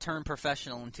he turned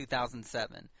professional in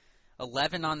 2007.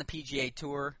 11 on the PGA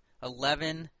Tour,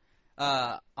 11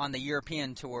 on the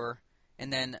European Tour,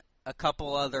 and then a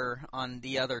couple other on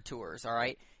the other tours, all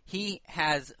right? He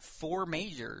has 4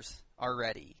 majors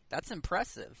already. That's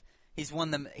impressive. He's won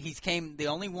them. The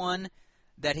only one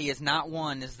that he has not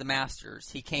won is the Masters.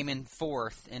 He came in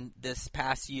 4th in this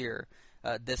past year's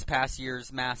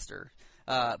Master.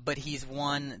 But he's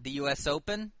won the U.S.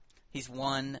 Open, he's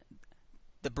won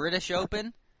the British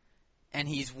Open, and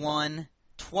he's won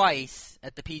twice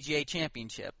at the PGA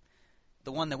Championship.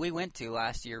 The one that we went to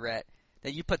last year, Rhett,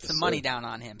 that you put some money down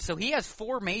on him. So he has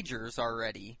 4 majors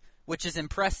already, which is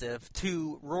impressive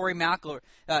to Rory McIlroy.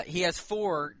 He has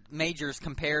 4 majors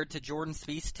compared to Jordan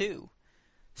Spieth's 2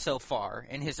 so far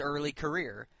in his early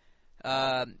career.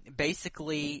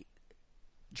 Basically,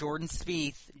 Jordan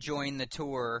Spieth joined the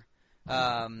tour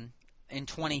in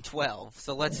 2012.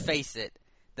 So let's face it,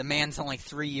 the man's only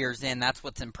 3 years in. That's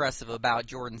what's impressive about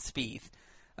Jordan Spieth.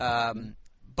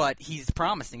 But he's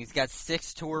promising. He's got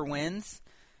 6 tour wins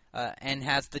and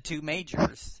has the 2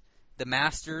 majors, the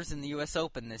Masters and the U.S.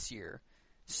 Open this year.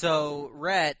 So,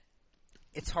 Rhett,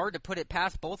 it's hard to put it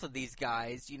past both of these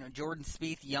guys. You know, Jordan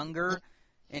Spieth younger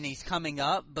and he's coming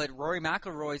up, but Rory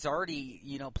McIlroy's already,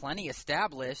 plenty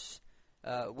established.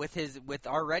 With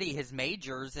already his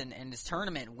majors and his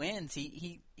tournament wins,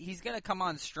 he's going to come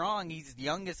on strong. He's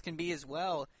young as can be as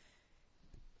well.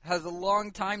 Has a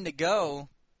long time to go.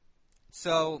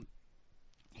 So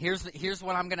here's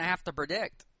what I'm going to have to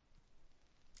predict.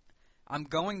 I'm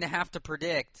going to have to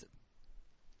predict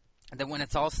that when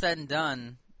it's all said and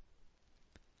done,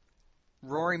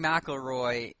 Rory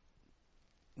McIlroy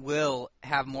will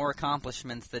have more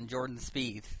accomplishments than Jordan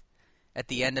Spieth at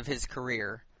the end of his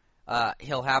career.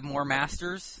 He'll have more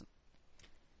Masters.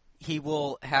 He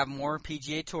will have more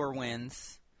PGA Tour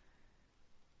wins.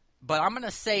 But I'm going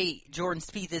to say Jordan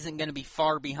Spieth isn't going to be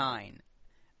far behind.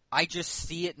 I just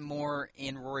see it more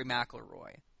in Rory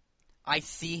McIlroy. I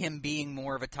see him being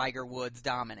more of a Tiger Woods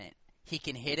dominant. He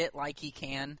can hit it like he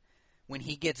can. When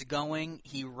he gets going,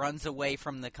 he runs away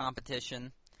from the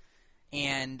competition.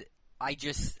 And I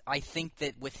think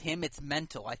that with him it's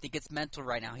mental. I think it's mental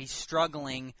right now. He's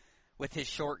struggling with his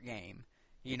short game.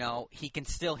 He can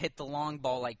still hit the long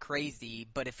ball like crazy,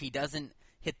 but if he doesn't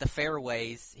hit the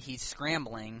fairways, he's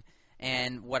scrambling.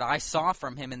 And what I saw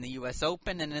from him in the U.S.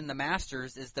 Open and in the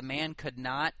Masters is the man could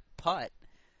not putt.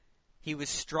 He was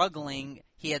struggling.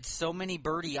 He had so many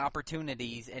birdie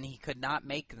opportunities, and he could not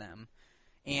make them.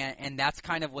 And that's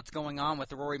kind of what's going on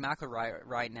with Rory McIlroy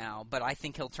right now. But I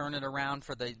think he'll turn it around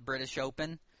for the British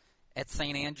Open at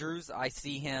St. Andrews. I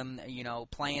see him,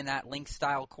 playing that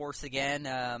link-style course again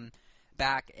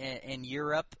back in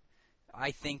Europe. I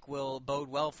think will bode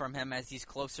well from him as he's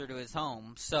closer to his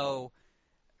home. So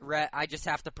I just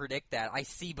have to predict that. I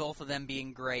see both of them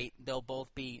being great. They'll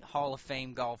both be Hall of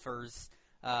Fame golfers.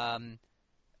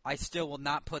 I still will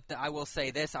not I will say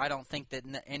this, I don't think that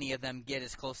any of them get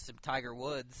as close to Tiger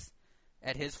Woods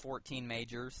at his 14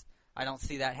 majors. I don't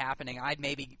see that happening. I'd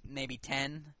maybe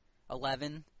 10,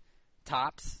 11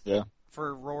 tops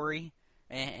for Rory.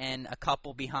 and a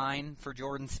couple behind for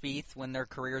Jordan Spieth when their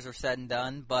careers are said and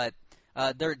done. But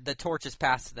the torch is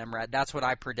passed to them, Red. That's what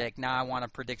I predict. Now I want a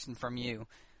prediction from you.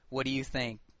 What do you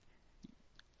think?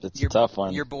 It's a tough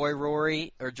one. Your boy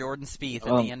Rory or Jordan Spieth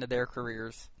at the end of their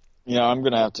careers? I'm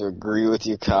going to have to agree with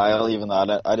you, Kyle, even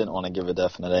though I didn't want to give a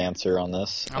definite answer on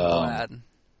this. I'm glad.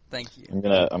 Thank you. I'm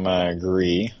gonna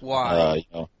agree. Why?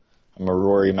 I'm a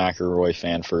Rory McIlroy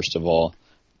fan, first of all,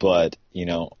 but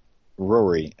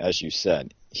Rory, as you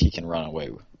said, he can run away.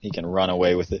 He can run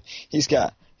away with it. He's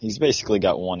basically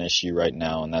got one issue right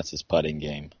now, and that's his putting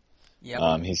game.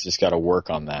 Yep. He's just got to work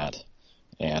on that.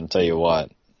 And I'll tell you what,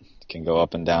 it can go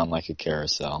up and down like a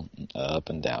carousel, up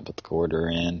and down, put the quarter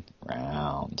in,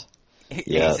 round.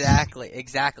 Yes. Exactly.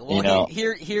 Well,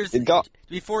 here's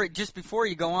before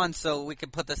you go on, so we can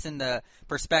put this into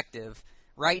perspective.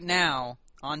 Right now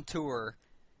on tour,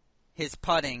 his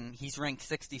putting, he's ranked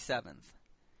 67th.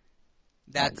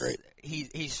 That's great.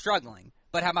 He's struggling.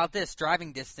 But how about this?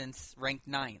 Driving distance, ranked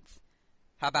 9th.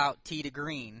 How about tee to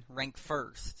green, ranked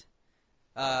 1st?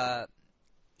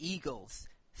 Eagles,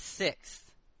 6th.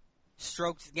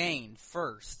 Strokes gained,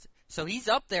 1st. So he's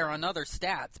up there on other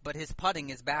stats, but his putting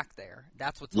is back there.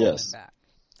 That's what's holding him back.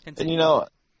 Continue. And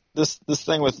this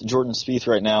thing with Jordan Spieth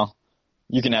right now,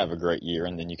 you can have a great year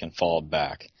and then you can fall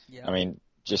back. Yeah. I mean,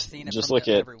 just look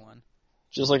at everyone.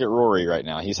 Just look at Rory right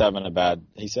now. He's having a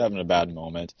bad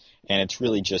moment, and it's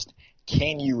really just,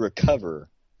 can you recover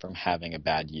from having a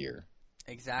bad year?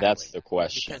 Exactly. That's the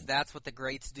question. Because that's what the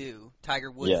greats do.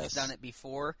 Tiger Woods has done it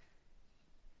before.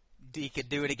 He could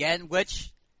do it again,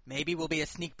 which maybe will be a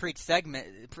sneak peek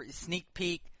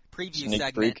preview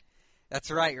segment. Peek.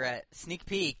 That's right, Rhett. Sneak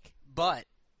peek, but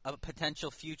a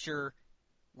potential future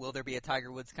will there be a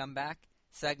Tiger Woods comeback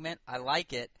segment? I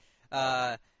like it.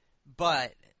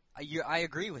 But I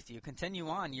agree with you. Continue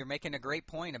on. You're making a great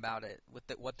point about it with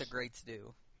what the greats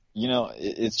do.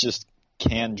 It's just,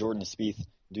 can Jordan Spieth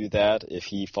do that if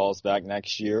he falls back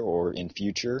next year or in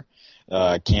future?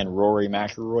 Can Rory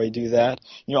McIlroy do that?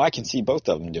 I can see both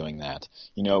of them doing that.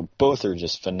 Both are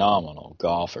just phenomenal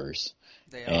golfers.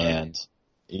 They are. And,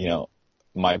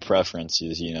 my preference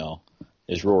is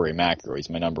Rory McIlroy. He's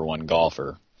my number one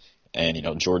golfer. And,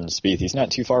 Jordan Spieth, he's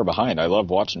not too far behind. I love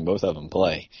watching both of them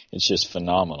play. It's just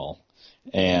phenomenal.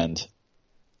 And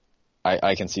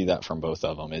I can see that from both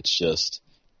of them. It's just,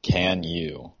 can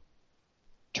you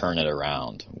turn it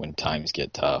around when times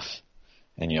get tough?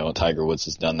 And, Tiger Woods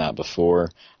has done that before.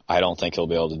 I don't think he'll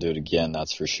be able to do it again,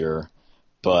 that's for sure.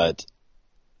 But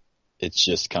it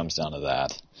just comes down to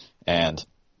that. And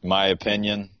my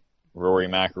opinion, Rory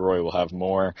McIlroy will have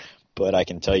more. But I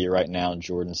can tell you right now,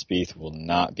 Jordan Spieth will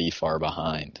not be far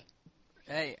behind.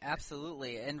 Hey,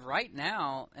 absolutely. And right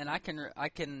now, and I can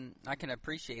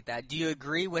appreciate that. Do you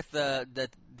agree with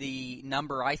the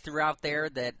number I threw out there,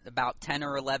 that about 10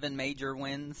 or 11 major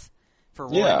wins for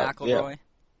Rory McIlroy? Yeah.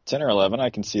 10 or 11, I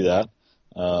can see that.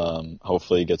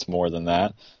 Hopefully he gets more than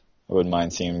that. I wouldn't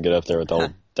mind seeing him get up there with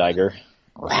old Tiger.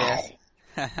 Yes.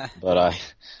 But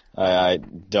I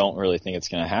don't really think it's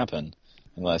going to happen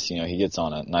unless, he gets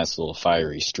on a nice little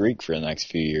fiery streak for the next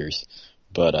few years.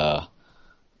 But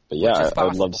yeah, I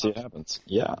would love to see it happen.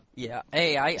 Yeah. Yeah.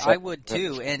 Hey, I would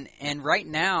too. And right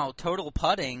now, total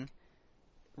putting,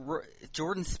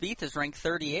 Jordan Spieth is ranked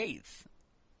 38th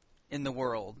in the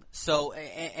world. So,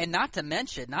 and not to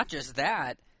mention, not just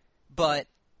that, but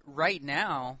right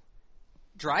now,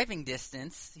 driving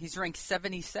distance, he's ranked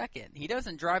 72nd. He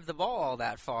doesn't drive the ball all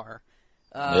that far.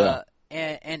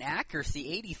 And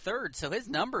accuracy, 83rd. So his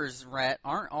numbers, Rhett,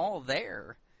 aren't all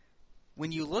there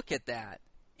when you look at that.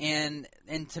 And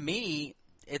to me,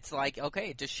 it's like, okay,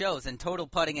 it just shows. And total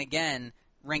putting, again,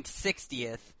 ranked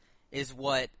 60th is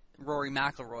what Rory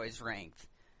McIlroy's ranked.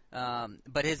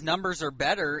 But his numbers are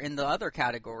better in the other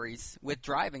categories with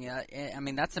driving. I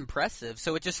mean, that's impressive.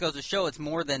 So it just goes to show it's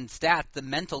more than stats. The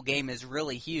mental game is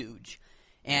really huge.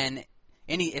 And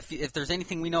if there's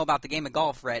anything we know about the game of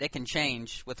golf, Rhett, it can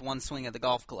change with one swing of the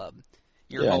golf club.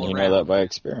 And you know that by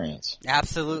experience.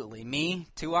 Absolutely. Me,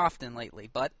 too often lately.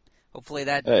 But hopefully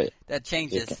that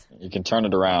changes. You can turn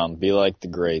it around. Be like the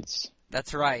greats.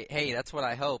 That's right. Hey, that's what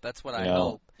I hope. I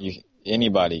hope.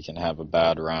 Anybody can have a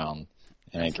bad round,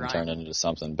 and it can turn it into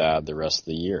something bad the rest of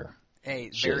the year. Hey,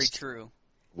 very true.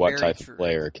 What type of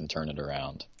player can turn it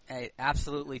around? Hey,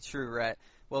 absolutely true, Rhett.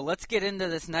 Well, let's get into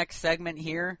this next segment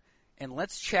here, and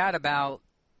let's chat about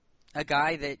a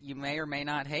guy that you may or may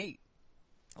not hate.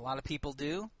 A lot of people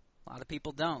do. A lot of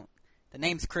people don't. The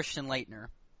name's Christian Laettner.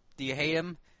 Do you hate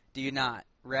him? Do you not?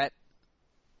 Rhett,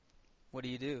 what do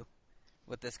you do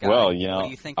with this guy? Well, what do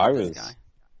you think of this guy?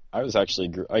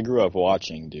 I grew up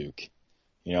watching Duke.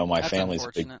 My That's family's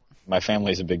my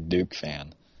family's a big Duke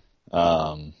fan.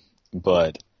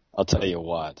 But I'll tell you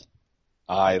what,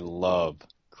 I love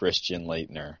Christian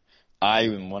Laettner. I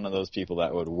am one of those people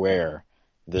that would wear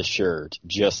the shirt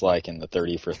just like in the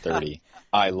 30 for 30.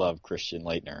 I love Christian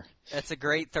Laettner. That's a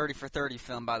great 30 for 30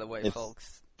 film, by the way, It's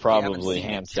folks. probably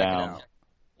hands down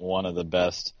one of the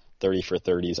best 30 for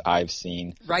 30s I've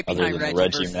seen. Right other behind than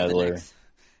Reggie versus Medler. the Knicks.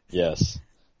 Yes.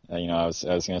 I was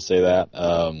going to say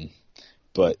that.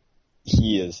 But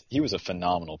he was a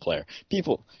phenomenal player.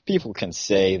 People can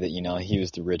say that, he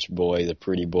was the rich boy, the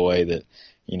pretty boy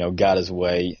that, got his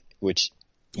way, which,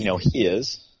 he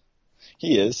is.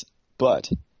 He is,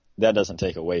 but that doesn't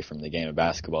take away from the game of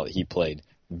basketball that he played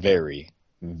very,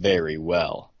 very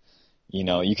well.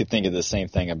 You could think of the same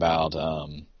thing about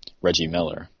Reggie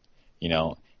Miller.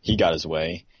 He got his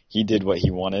way. He did what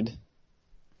he wanted,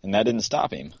 and that didn't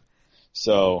stop him.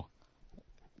 So,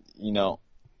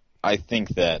 I think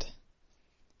that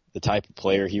the type of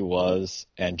player he was,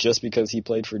 and just because he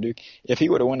played for Duke, if he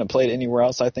would have went and played anywhere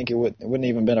else, I think it wouldn't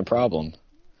even been a problem.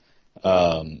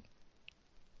 But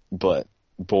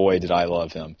boy, did I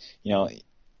love him.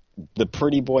 The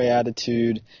pretty boy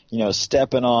attitude,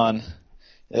 stepping on,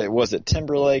 was it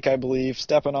Timberlake, I believe,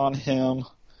 stepping on him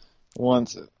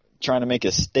once, trying to make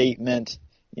a statement.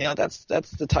 That's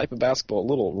the type of basketball, a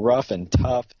little rough and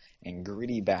tough and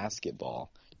gritty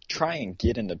basketball. Try and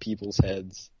get into people's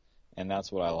heads, and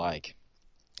that's what I like.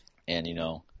 And,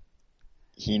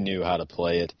 he knew how to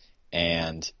play it,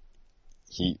 and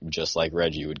he, just like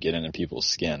Reggie, would get into people's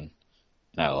skin,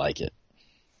 and I like it.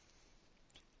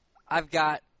 I've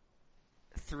got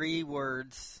 3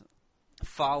 words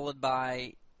followed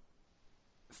by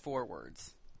 4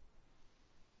 words.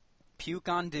 Puke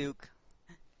on Duke.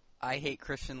 I hate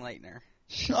Christian Laettner.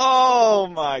 Oh,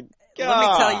 my God. Let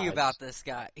me tell you about this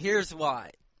guy. Here's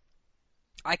why.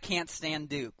 I can't stand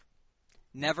Duke.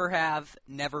 Never have,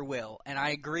 never will. And I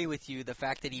agree with you, the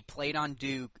fact that he played on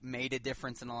Duke made a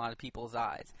difference in a lot of people's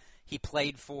eyes. He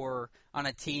played on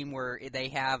a team where they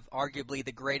have arguably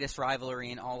the greatest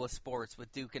rivalry in all of sports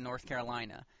with Duke and North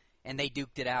Carolina. And they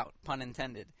duked it out, pun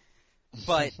intended.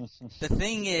 But the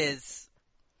thing is,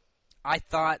 I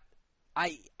thought,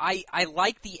 I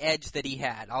like the edge that he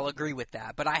had. I'll agree with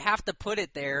that. But I have to put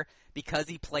it there because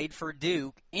he played for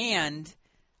Duke, and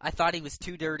I thought he was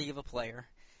too dirty of a player.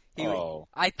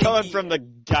 Coming from the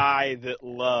guy that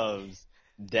loves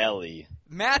Delhi.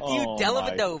 Matthew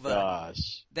Dellavedova. My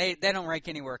gosh. They don't rank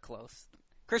anywhere close.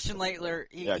 Christian Laettner,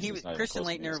 Christian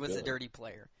Laettner was a dirty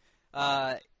player.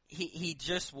 He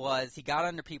just was. He got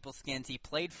under people's skins. He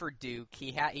played for Duke.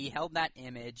 He held that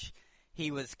image. He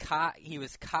was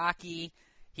cocky.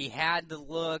 He had the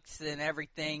looks and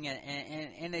everything,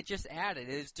 and it just added.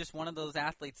 It was just one of those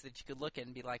athletes that you could look at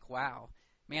and be like, wow,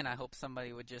 man, I hope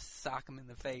somebody would just sock him in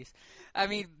the face. I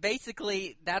mean,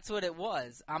 basically, that's what it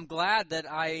was. I'm glad that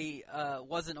I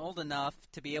wasn't old enough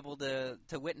to be able to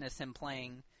witness him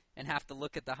playing and have to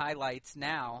look at the highlights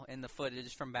now in the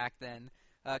footage from back then,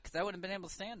 because I wouldn't have been able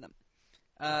to stand them.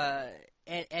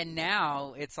 And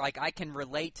now it's like I can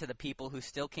relate to the people who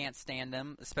still can't stand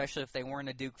him, especially if they weren't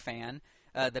a Duke fan.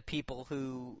 The people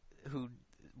who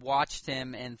watched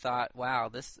him and thought,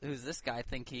 "Wow, who's this guy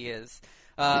think he is?"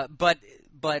 But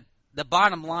the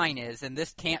bottom line is, and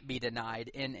this can't be denied.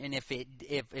 And if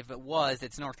it was,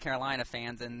 it's North Carolina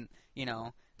fans, and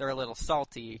they're a little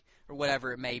salty or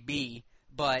whatever it may be.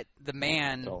 But the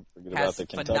man has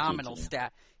phenomenal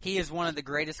stats. He is one of the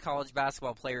greatest college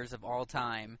basketball players of all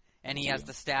time, and he has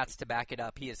the stats to back it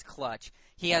up. He is clutch.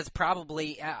 He has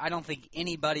probably, I don't think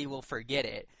anybody will forget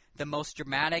it, the most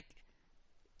dramatic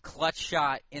clutch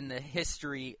shot in the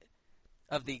history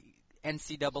of the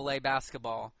NCAA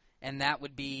basketball, and that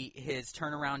would be his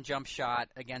turnaround jump shot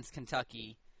against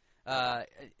Kentucky.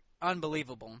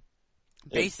 Unbelievable.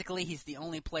 Basically, he's the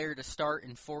only player to start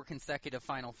in 4 consecutive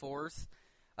Final Fours.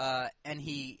 And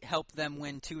he helped them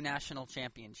win 2 national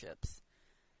championships.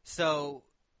 So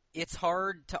it's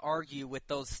hard to argue with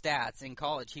those stats in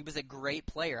college. He was a great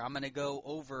player. I'm going to go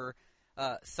over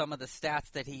some of the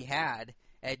stats that he had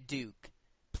at Duke.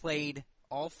 Played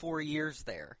all 4 years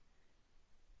there.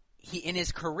 In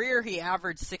his career, he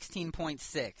averaged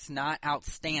 16.6, not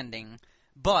outstanding,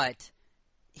 but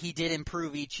he did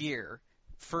improve each year.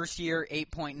 First year,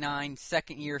 8.9.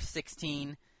 Second year,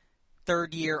 16.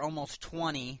 Third year, almost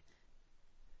 20.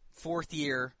 Fourth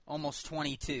year, almost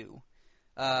 22.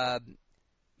 Let's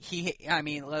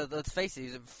face it,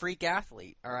 he's a freak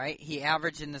athlete, all right? He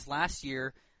averaged in this last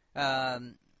year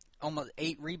almost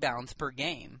 8 rebounds per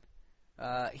game.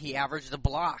 He averaged a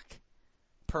block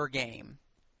per game.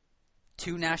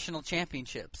 2 national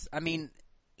championships. I mean,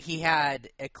 he had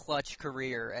a clutch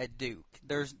career at Duke.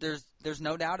 There's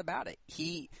no doubt about it.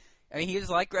 He was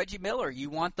like Reggie Miller. You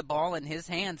want the ball in his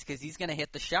hands because he's going to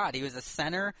hit the shot. He was a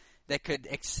center that could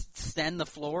extend the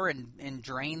floor and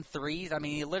drain threes. I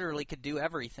mean, he literally could do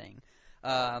everything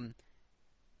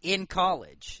in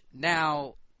college.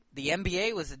 Now, the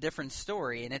NBA was a different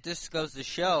story, and it just goes to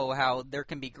show how there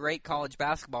can be great college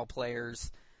basketball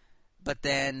players, but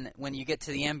then when you get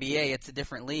to the NBA, it's a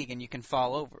different league, and you can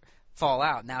fall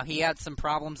out. Now, he had some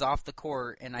problems off the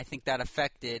court, and I think that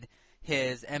affected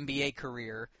his NBA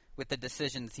career with the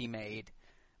decisions he made.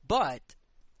 But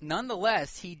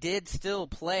nonetheless, he did still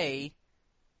play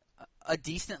a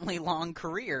decently long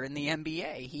career in the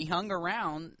NBA. He hung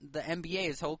around the NBA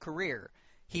his whole career.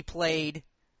 He played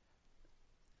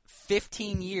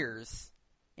 15 years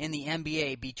in the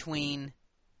NBA between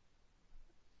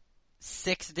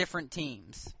 6 different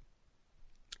teams.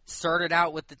 Started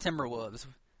out with the Timberwolves,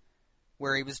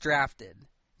 where he was drafted.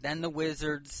 Then the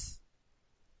Wizards,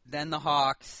 then the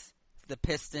Hawks, the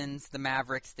Pistons, the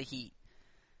Mavericks, the Heat.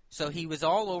 So he was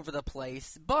all over the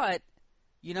place, but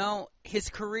you know, his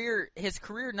career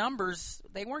numbers,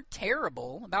 they weren't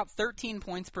terrible, about 13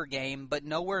 points per game, but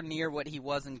nowhere near what he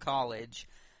was in college.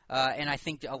 And I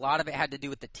think a lot of it had to do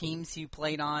with the teams he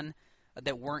played on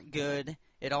that weren't good.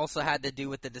 It also had to do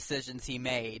with the decisions he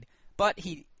made. But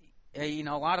a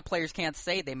lot of players can't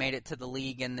say they made it to the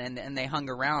league and they hung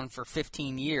around for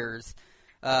 15 years.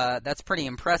 That's pretty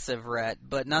impressive, Rhett.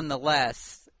 But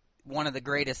nonetheless, one of the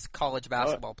greatest college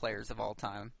basketball players of all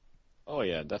time. Oh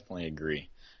yeah, definitely agree.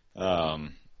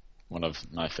 One of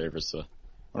my favorites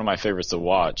to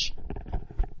watch.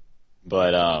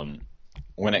 But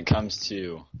when it comes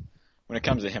to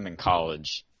him in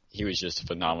college, he was just a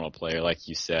phenomenal player, like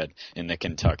you said, in the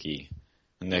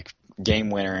game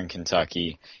winner in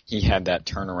Kentucky. He had that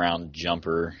turnaround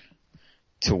jumper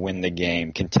to win the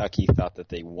game. Kentucky thought that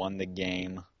they won the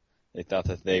game. They thought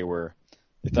they were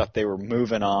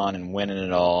moving on and winning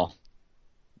it all.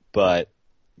 But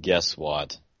guess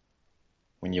what?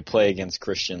 When you play against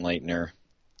Christian Laettner,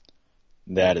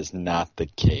 that is not the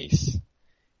case.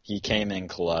 He came in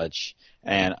clutch,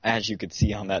 and as you could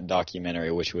see on that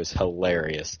documentary, which was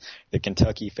hilarious, the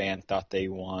Kentucky fan thought they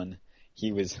won.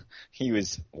 He was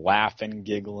laughing,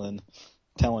 giggling,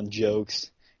 telling jokes,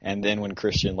 and then when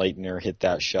Christian Laettner hit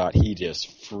that shot, he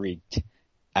just freaked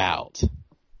out.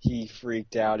 He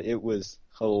freaked out. It was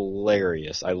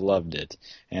hilarious. I loved it.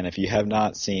 And if you have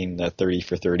not seen the 30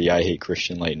 for 30 I Hate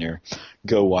Christian Laettner,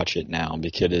 go watch it now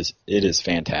because it is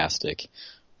fantastic.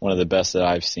 One of the best that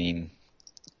I've seen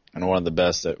and one of the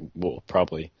best that we'll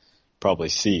probably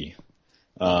see.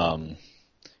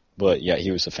 But yeah, he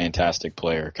was a fantastic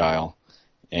player, Kyle.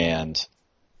 And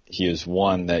he is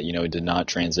one that, did not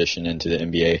transition into the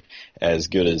NBA as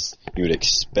good as you would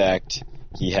expect.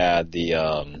 He had he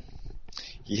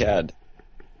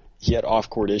had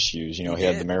off-court issues. He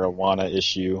had the marijuana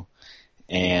issue,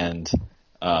 and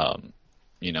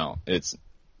it's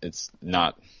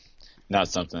not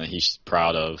something that he's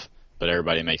proud of. But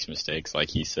everybody makes mistakes, like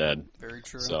he said. Very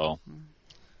true. So,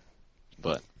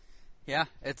 but yeah,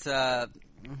 it's hard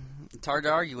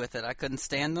to argue with it. I couldn't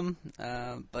stand them,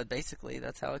 but basically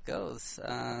that's how it goes.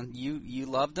 You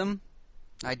loved them,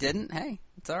 I didn't. Hey,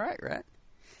 it's all right, right?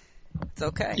 It's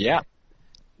okay. Yeah.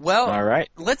 Well, all right.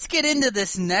 Let's get into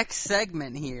this next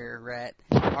segment here, Rhett.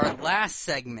 Our last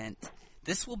segment.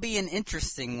 This will be an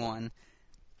interesting one.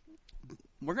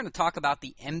 We're going to talk about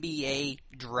the NBA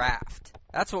draft.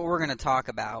 That's what we're going to talk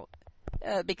about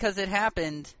because it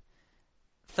happened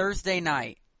Thursday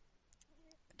night,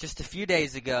 just a few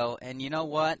days ago, and you know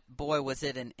what? Boy, was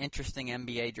it an interesting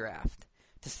NBA draft,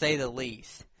 to say the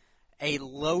least. A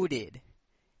loaded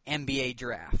NBA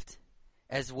draft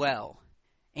as well.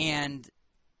 And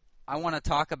I want to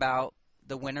talk about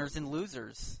the winners and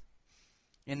losers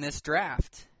in this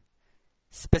draft.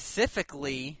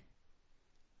 Specifically,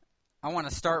 I want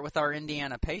to start with our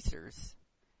Indiana Pacers.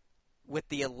 With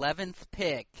the 11th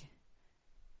pick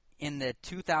in the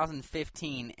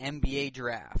 2015 NBA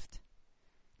draft,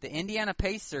 the Indiana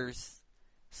Pacers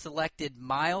selected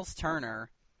Miles Turner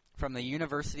from the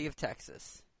University of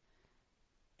Texas.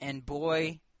 And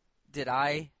boy, did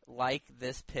I like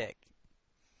this pick.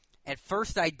 At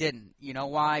first I didn't. You know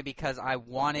why? Because I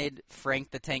wanted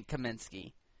Frank the Tank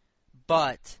Kaminsky.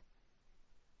 But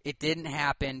it didn't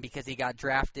happen because he got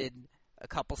drafted a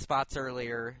couple spots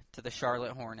earlier to the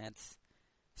Charlotte Hornets.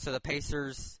 So the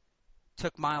Pacers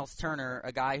took Miles Turner,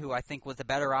 a guy who I think was a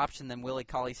better option than Willie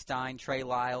Cauley-Stein, Trey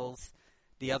Lyles,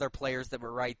 the other players that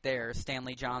were right there,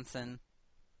 Stanley Johnson.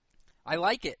 I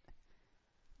like it.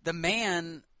 The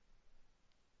man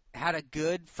had a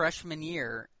good freshman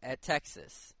year at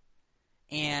Texas.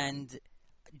 And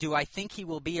do I think he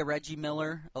will be a Reggie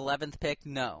Miller 11th pick?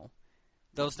 No.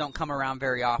 Those don't come around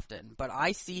very often. But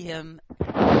I see him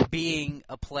being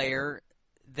a player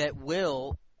that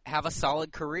will have a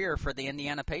solid career for the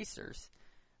Indiana Pacers.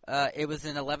 It was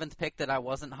an 11th pick that I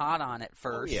wasn't hot on at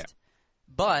first. Oh, yeah.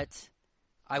 But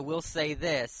I will say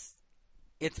this.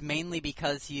 It's mainly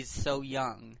because he's so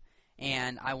young,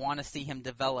 and I want to see him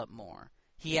develop more.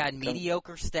 He had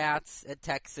mediocre stats at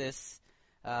Texas,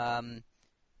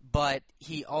 but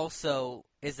he also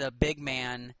is a big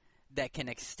man that can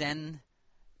extend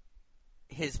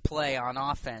his play on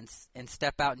offense and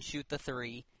step out and shoot the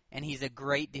three, and he's a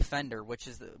great defender, which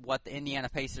is what the Indiana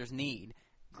Pacers need.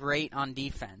 Great on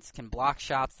defense, can block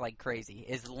shots like crazy,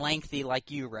 is lengthy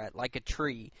like you, Rhett, like a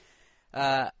tree.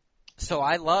 So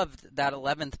I loved that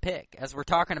 11th pick. As we're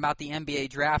talking about the NBA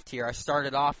draft here, I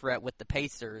started off, Rhett, with the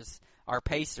Pacers, our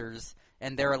Pacers,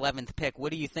 and their 11th pick.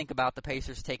 What do you think about the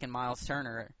Pacers taking Miles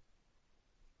Turner?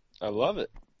 I love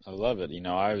it.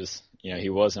 He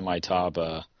was in my top,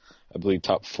 I believe,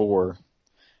 top 4.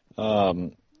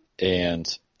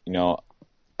 And,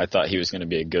 I thought he was going to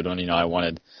be a good one. You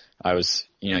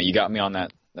got me on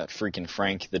that freaking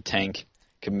Frank the Tank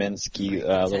Kaminsky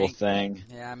little thing.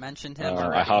 Yeah, I mentioned him.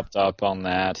 I hopped up on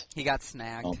that. He got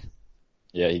snagged.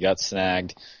 Yeah, he got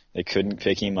snagged. They couldn't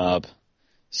pick him up.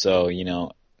 So,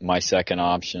 my second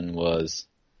option was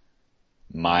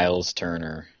Miles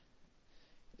Turner.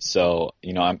 So,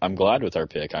 I'm glad with our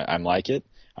pick. I like it.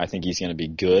 I think he's going to be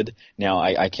good. Now,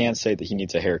 I can't say that he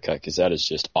needs a haircut because that is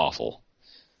just awful.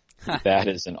 That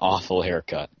is an awful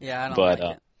haircut. Yeah, I don't like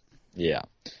it. Yeah,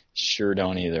 sure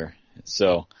don't either.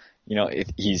 So, if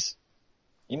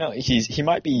he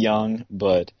might be young,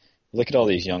 but look at all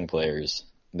these young players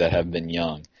that have been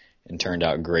young and turned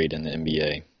out great in the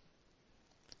NBA.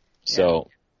 So,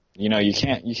 you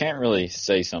can't really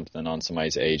say something on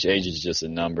somebody's age. Age is just a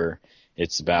number.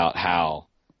 It's about how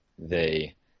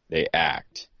they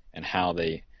act and how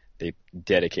they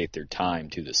dedicate their time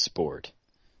to the sport.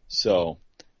 So,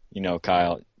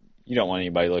 Kyle, you don't want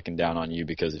anybody looking down on you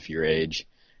because of your age.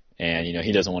 And,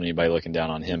 he doesn't want anybody looking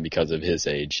down on him because of his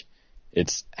age.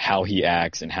 It's how he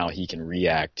acts and how he can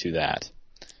react to that.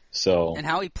 And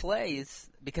how he plays,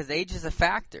 because age is a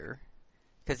factor,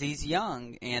 because he's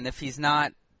young. And if he's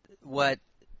not what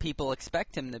people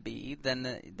expect him to be, then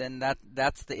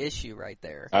that's the issue right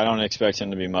there. I don't expect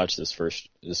him to be much this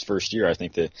first year. I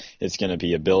think that it's going to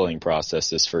be a building process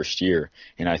this first year.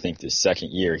 And I think this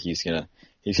second year he's going to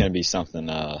be something.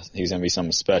 He's going to be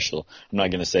something special. I'm not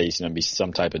going to say he's going to be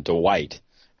some type of Dwight,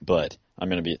 but I'm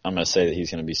going to say that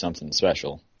he's going to be something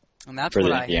special. And that's for what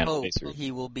the I Indiana hope Pacers.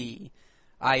 He will be.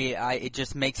 It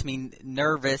just makes me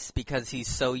nervous because he's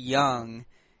so young,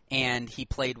 and he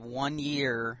played 1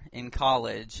 year in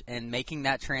college, and making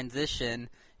that transition.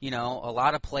 A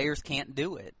lot of players can't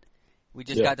do it. We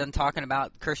just got done talking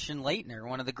about Christian Laettner,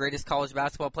 one of the greatest college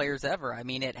basketball players ever. I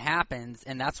mean, it happens,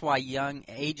 and that's why young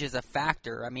age is a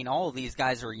factor. I mean, all of these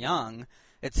guys are young.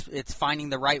 It's finding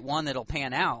the right one that'll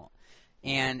pan out,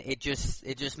 and it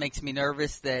just makes me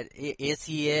nervous that is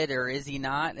he it or is he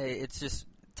not? It's just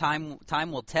time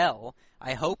will tell.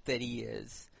 I hope that he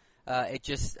is. I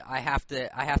have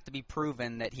to be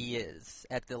proven that he is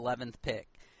at the 11th pick.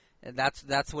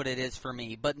 That's what it is for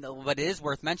me. But it is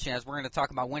worth mentioning, as we're going to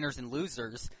talk about winners and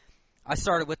losers. I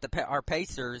started with our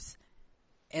Pacers,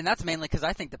 and that's mainly because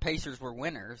I think the Pacers were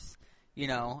winners.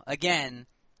 Again,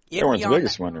 they weren't the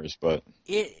biggest winners, but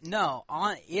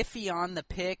iffy on the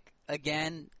pick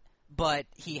again. But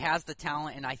he has the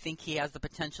talent, and I think he has the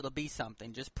potential to be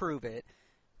something. Just prove it.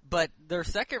 But their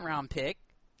second round pick,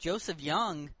 Joseph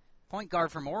Young, point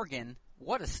guard from Oregon,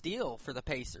 what a steal for the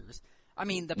Pacers. I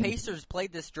mean, the Pacers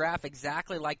played this draft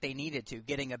exactly like they needed to,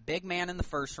 getting a big man in the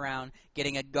first round,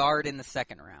 getting a guard in the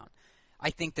second round. I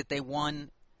think that they won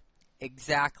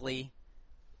exactly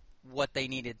what they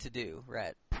needed to do,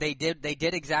 Rhett. They did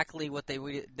exactly what they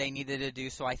needed to do,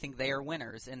 so I think they are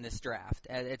winners in this draft.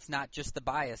 It's not just the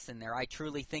bias in there. I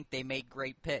truly think they made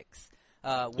great picks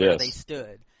where they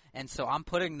stood. And so I'm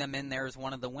putting them in there as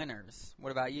one of the winners.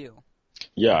 What about you?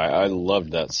 Yeah, I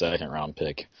loved that second-round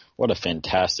pick. What a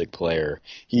fantastic player.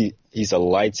 He's a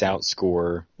lights-out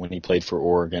scorer when he played for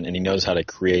Oregon, and he knows how to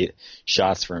create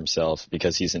shots for himself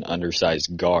because he's an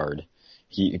undersized guard.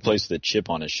 He plays with a chip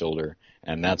on his shoulder,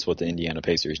 and that's what the Indiana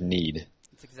Pacers need.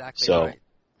 That's exactly right.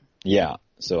 Yeah,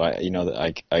 so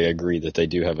I agree that they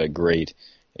do have a great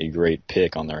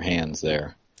pick on their hands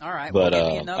there. All right, but give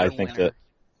me another I think winner. that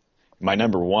my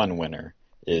number one winner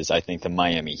is, I think, the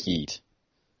Miami Heat.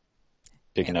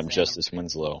 Picking up Justice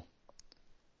Winslow.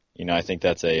 I think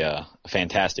that's a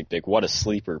fantastic pick. What a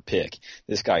sleeper pick.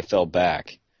 This guy fell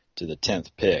back to the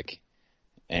 10th pick,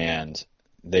 and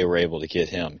they were able to get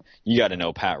him. You got to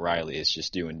know Pat Riley is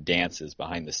just doing dances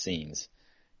behind the scenes.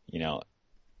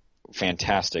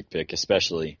 Fantastic pick,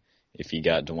 especially if you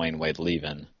got Dwayne Wade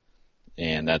leaving,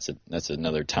 and that's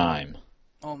another time.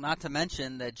 Well, not to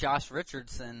mention that Josh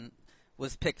Richardson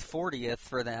was picked 40th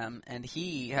for them, and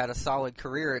he had a solid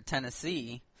career at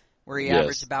Tennessee, where he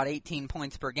averaged about 18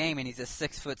 points per game, and he's a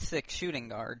 6'6" shooting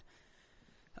guard.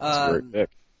 That's a great pick.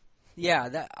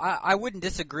 Yeah, I wouldn't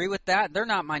disagree with that. They're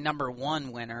not my number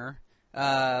one winner,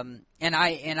 and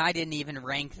I didn't even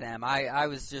rank them. I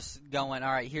was just going,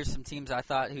 all right, here's some teams I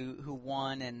thought who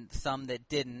won and some that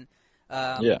didn't.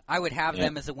 I would have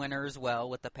them as a winner as well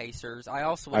with the Pacers. I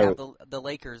also would have the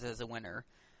Lakers as a winner.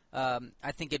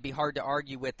 I think it'd be hard to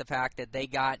argue with the fact that they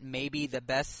got maybe the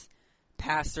best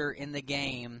passer in the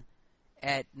game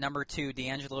at number 2,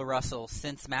 D'Angelo Russell,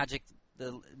 since Magic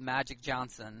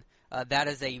Johnson. That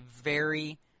is a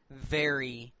very,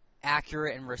 very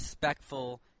accurate and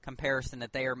respectful comparison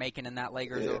that they are making in that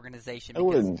Lakers organization. I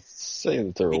wouldn't say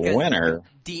that they're a winner.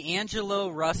 D'Angelo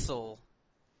Russell,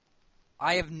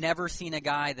 I have never seen a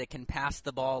guy that can pass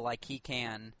the ball like he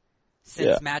can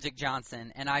since Magic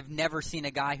Johnson, and I've never seen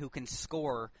a guy who can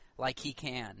score like he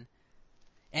can.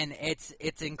 And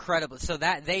it's incredible. So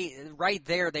that they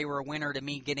were a winner to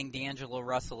me getting D'Angelo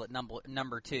Russell at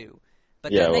number 2.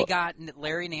 But then they got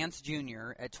Larry Nance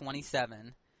Jr. at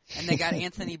 27, and they got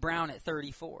Anthony Brown at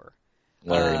 34.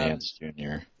 Larry Nance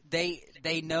Jr.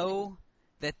 They know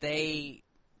that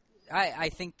I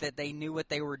think that they knew what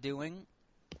they were doing,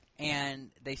 and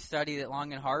they studied it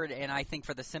long and hard. And I think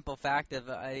for the simple fact of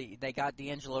they got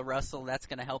D'Angelo Russell, that's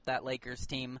going to help that Lakers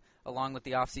team along with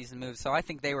the offseason moves. So I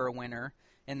think they were a winner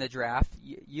in the draft.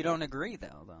 You don't agree,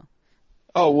 though?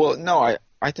 Oh, well, no,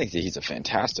 I think that he's a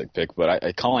fantastic pick,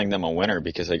 but calling them a winner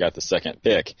because they got the second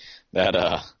pick, that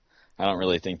I don't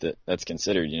really think that's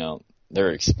considered.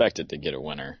 They're expected to get a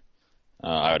winner.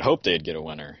 I would hope they'd get a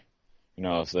winner.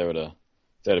 If they would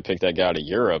have picked that guy out of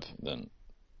Europe, then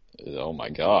oh my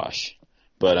gosh.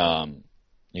 But I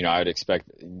would expect,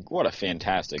 what a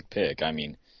fantastic pick. I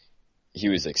mean, he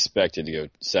was expected to go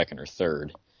second or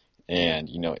third, and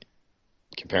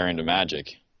comparing to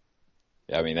Magic,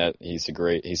 I mean he's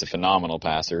a phenomenal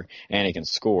passer, and he can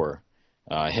score.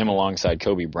 Him alongside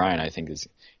Kobe Bryant, I think is,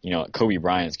 Kobe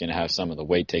Bryant's going to have some of the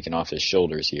weight taken off his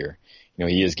shoulders here.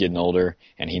 He is getting older,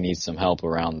 and he needs some help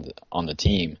on the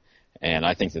team, and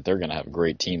I think that they're going to have a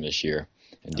great team this year.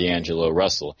 And D'Angelo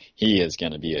Russell, he is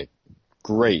going to be a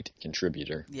great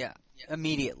contributor. Yeah,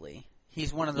 immediately.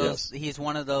 He's one of those. Yes. He's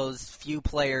one of those few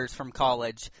players from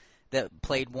college that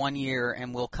played 1 year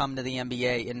and will come to the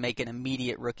NBA and make an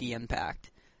immediate rookie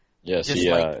impact. Yes, just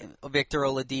like Victor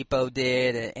Oladipo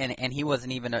did, and he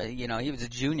wasn't even he was a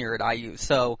junior at IU,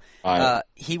 so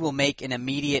he will make an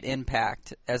immediate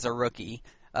impact as a rookie.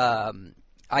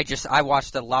 I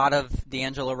watched a lot of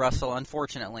D'Angelo Russell,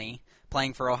 unfortunately,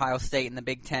 playing for Ohio State in the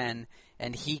Big Ten,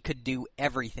 and he could do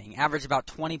everything. Averaged about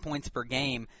 20 points per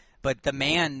game, but the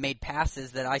man made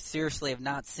passes that I seriously have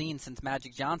not seen since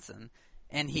Magic Johnson,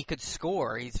 and he could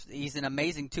score. He's an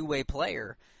amazing two-way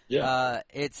player. Yeah.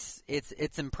 It's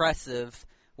impressive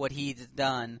what he's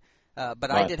done, but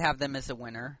I did have them as a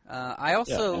winner. I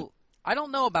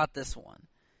don't know about this one.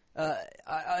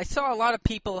 I saw a lot of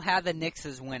people have the Knicks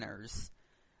as winners,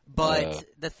 but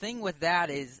the thing with that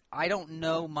is I don't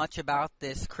know much about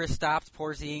this Kristaps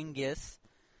Porzingis,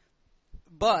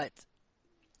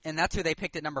 and that's who they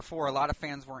picked at number 4. A lot of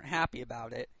fans weren't happy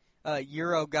about it.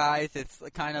 Euro guys, it's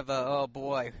kind of a, oh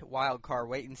boy, wild card,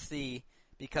 wait and see,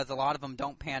 because a lot of them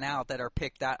don't pan out that are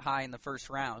picked that high in the first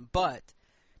round. But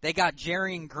they got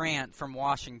Jerian Grant from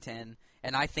Washington,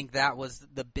 and I think that was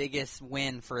the biggest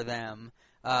win for them.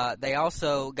 They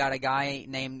also got a guy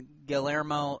named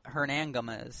Guillermo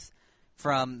Hernangomez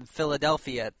from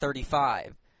Philadelphia at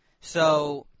 35.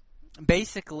 So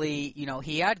basically,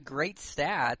 he had great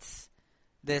stats,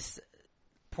 this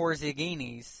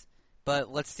Porzingis,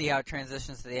 but let's see how it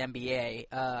transitions to the NBA.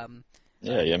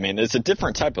 I mean, it's a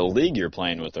different type of league you're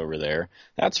playing with over there.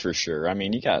 That's for sure. I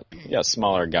mean, you got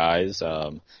smaller guys.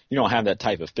 You don't have that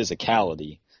type of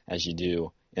physicality as you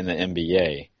do in the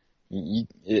NBA.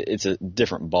 It's a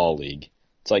different ball league.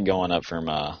 It's like going up from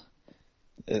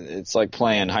it's like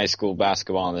playing high school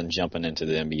basketball and then jumping into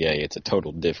the NBA. It's a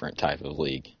total different type of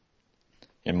league,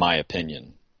 in my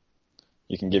opinion.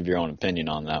 You can give your own opinion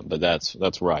on that, but that's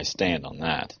where I stand on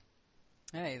that.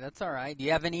 Hey, that's all right. Do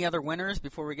you have any other winners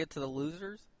before we get to the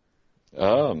losers?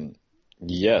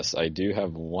 Yes, I do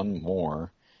have one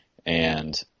more,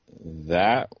 and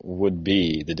that would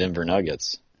be the Denver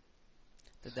Nuggets.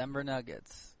 The Denver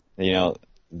Nuggets. You know,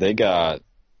 they got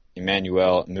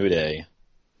Emmanuel Mudiay,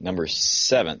 number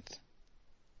 7th.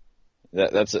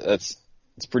 That's a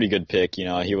pretty good pick. You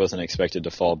know, he wasn't expected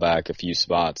to fall back a few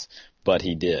spots, but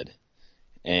he did.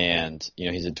 And, you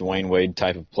know, he's a Dwayne Wade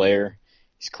type of player.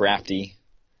 He's crafty.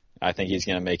 I think he's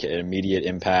going to make an immediate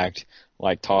impact.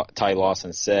 Like Ty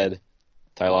Lawson said,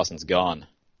 Ty Lawson's gone.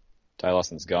 Ty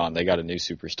Lawson's gone. They got a new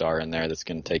superstar in there that's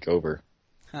going to take over.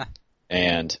 Huh.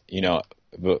 And, you know,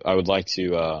 I would like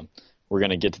to, we're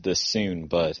going to get to this soon,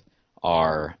 but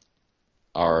we're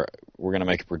going to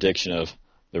make a prediction of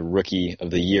the rookie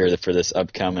of the year for this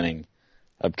upcoming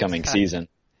season.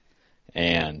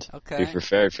 And be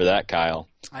prepared for that, Kyle.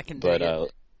 I can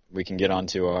But we can get on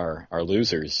to our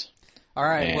losers. All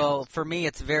right. Well, for me,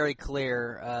 it's very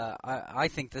clear. I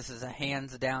think this is a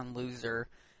hands-down loser.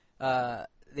 The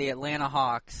Atlanta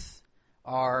Hawks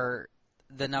are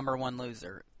the number one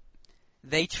loser.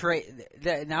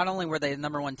 Not only were they the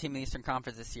number one team in the Eastern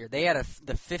Conference this year, they had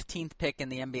the 15th pick in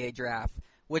the NBA draft,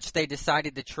 which they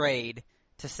decided to trade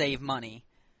to save money.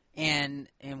 And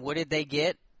what did they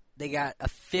get? They got a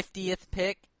 50th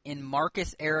pick in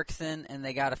Marcus Ericsson, and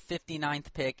they got a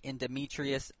 59th pick in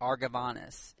Demetrius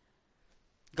Argyvanis,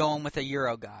 going with a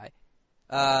Euro guy.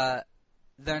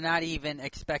 They're not even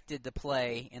expected to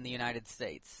play in the United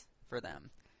States for them.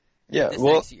 Yeah, this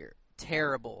next year.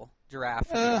 Terrible draft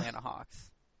for the Atlanta Hawks.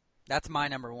 That's my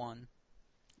number one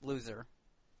loser.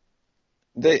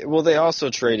 They also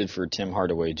traded for Tim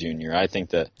Hardaway Jr. I think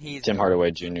that Tim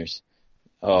Hardaway Jr.'s.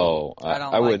 Oh,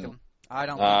 I wouldn't. Him. I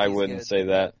don't. I wouldn't say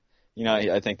that. You know,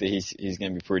 I think that he's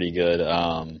going to be pretty good.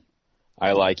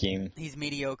 I like him. He's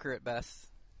mediocre at best.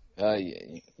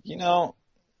 You know,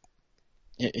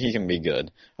 he can be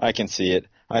good. I can see it.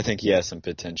 I think he has some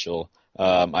potential.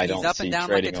 I don't see He's up and down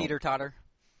like a teeter-totter.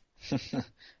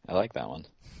 I like that one.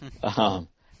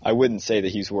 I wouldn't say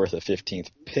that he's worth a 15th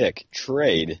pick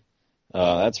trade.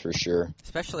 That's for sure.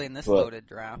 Especially in this loaded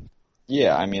draft.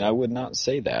 Yeah, I mean, I would not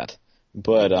say that.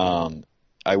 But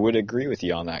I would agree with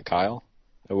you on that, Kyle.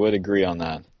 I would agree on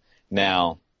that.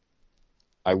 Now,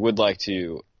 I would like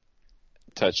to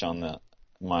touch on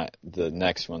the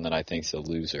next one that I think is a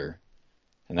loser,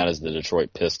 and that is the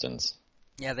Detroit Pistons.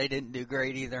 Yeah, they didn't do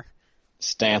great either.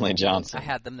 Stanley Johnson. I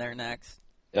had them there next.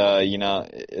 You know,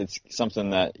 it's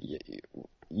something that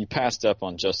you passed up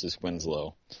on Justice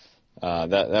Winslow.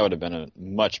 That would have been a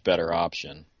much better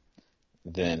option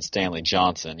than Stanley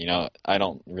Johnson. You know, I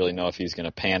don't really know if he's going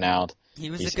to pan out.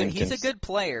 He's a good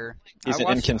player. He's an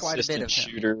inconsistent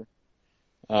shooter,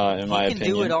 in my opinion. He can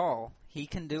do it all. He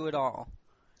can do it all.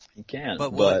 He can.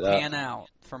 But will it pan out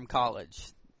from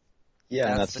college?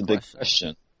 Yeah, that's the big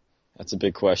question. That's a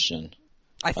big question.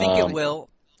 I think it will.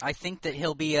 I think that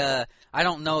he'll be I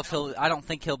don't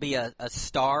think he'll be a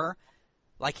star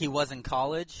like he was in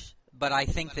college, but I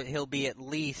think that he'll be at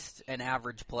least an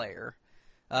average player.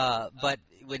 But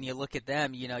when you look at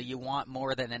them, you know, you want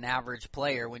more than an average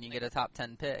player when you get a top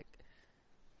 10 pick.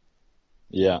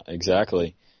 Yeah,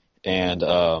 exactly. And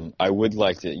I would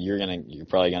like to. You're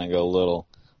probably gonna go a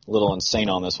little insane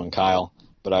on this one, Kyle.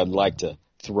 But I'd like to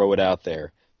throw it out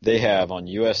there. They have on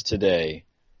US Today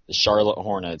the Charlotte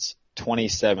Hornets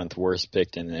 27th worst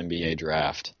picked in the NBA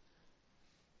draft.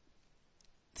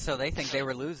 So they think they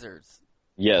were losers.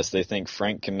 Yes, they think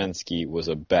Frank Kaminsky was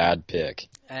a bad pick.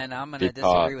 And I'm going to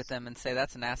disagree with them and say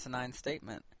that's an asinine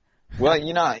statement. Well,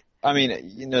 you know, I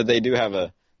mean, you know, they do have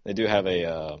a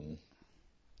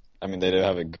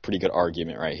pretty good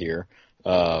argument right here.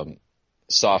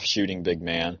 Soft shooting big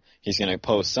man. He's going to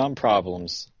pose some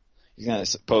problems. He's going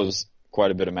to pose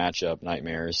quite a bit of matchup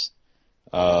nightmares.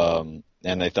 And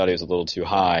they thought he was a little too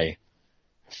high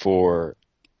for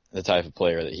the type of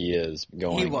player that he is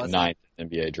going ninth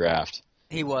NBA draft.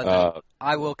 He wasn't.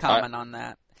 I will comment on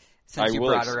that since you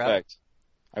brought her up.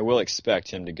 I will expect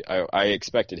him to. I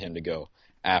expected him to go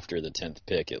after the 10th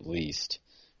pick at least,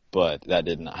 but that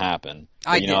didn't happen.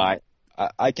 I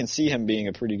can see him being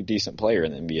a pretty decent player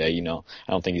in the NBA. You know,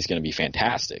 I don't think he's going to be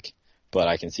fantastic, but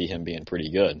I can see him being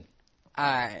pretty good.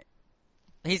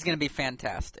 He's going to be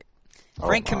fantastic.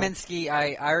 Frank Kaminsky,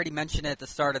 I already mentioned it at the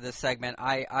start of this segment.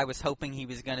 I was hoping he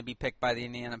was going to be picked by the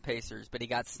Indiana Pacers, but he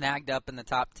got snagged up in the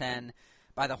top 10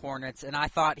 by the Hornets, and I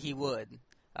thought he would.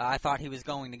 I thought he was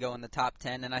going to go in the top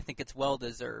 10, and I think it's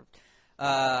well-deserved.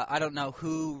 I don't know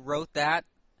who wrote that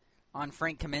on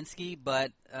Frank Kaminsky,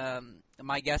 but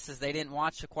my guess is they didn't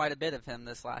watch quite a bit of him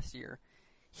this last year.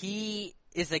 He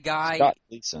is a guy. Scott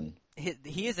Gleason.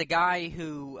 He is a guy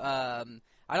who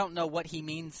I don't know what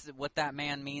that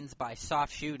man means by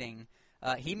soft shooting.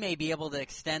 He may be able to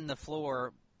extend the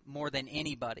floor more than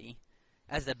anybody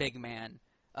as a big man.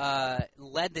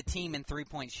 led the team in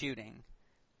three-point shooting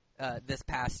this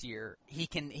past year. He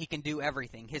can do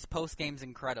everything. His post game's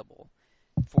incredible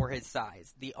for his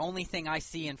size. The only thing I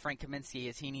see in Frank Kaminsky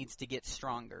is he needs to get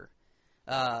stronger.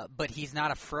 But he's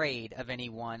not afraid of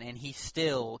anyone, and he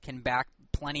still can back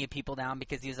plenty of people down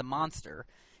because he's a monster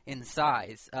in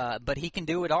size. But he can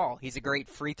do it all. He's a great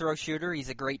free throw shooter. He's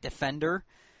a great defender.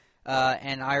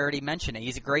 And I already mentioned it.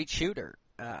 He's a great shooter.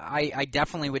 I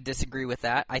definitely would disagree with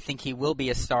that. I think he will be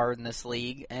a star in this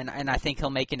league, and I think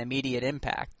he'll make an immediate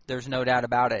impact. There's no doubt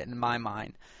about it in my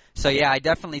mind. So, yeah, I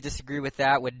definitely disagree with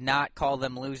that. Would not call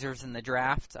them losers in the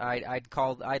draft.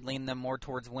 I'd lean them more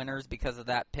towards winners because of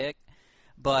that pick.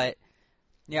 But,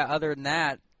 yeah, other than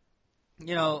that,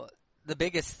 the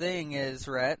biggest thing is,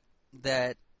 Rhett,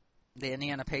 that the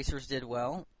Indiana Pacers did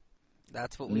well.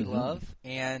 That's what we love.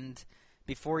 And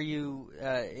before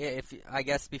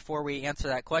before we answer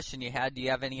that question do you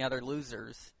have any other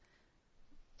losers?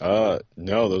 No,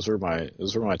 those were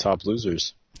my top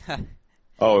losers.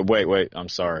 Oh, wait, I'm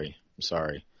sorry.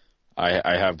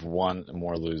 I have one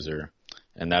more loser,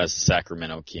 and that is the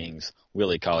Sacramento Kings.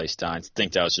 Willie Cauley-Stein. I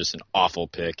think that was just an awful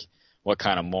pick. What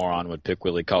kind of moron would pick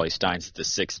Willie Cauley-Stein at the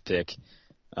 6th pick?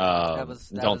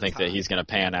 Don't think that he's going to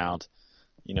pan out.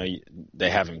 They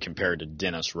have him compared to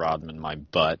Dennis Rodman, my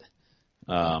butt.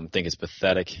 Think it's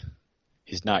pathetic.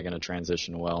 He's not going to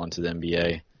transition well into the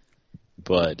NBA.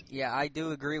 But yeah, I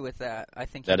do agree with that. I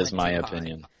think that is my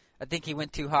opinion. I think he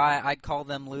went too high. I'd call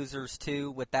them losers too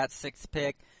with that 6th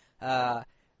pick.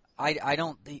 I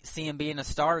don't see him being a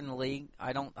star in the league.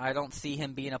 I don't see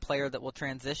him being a player that will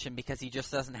transition because he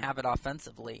just doesn't have it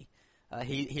offensively.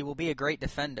 He will be a great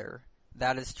defender.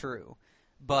 That is true,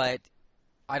 but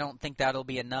I don't think that'll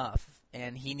be enough.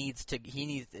 And he needs to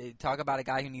talk about a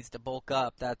guy who needs to bulk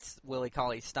up. That's Willie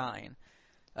Cauley-Stein.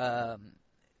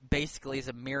 Basically, is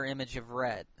a mirror image of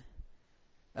Rhett.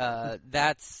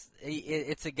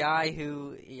 It's a guy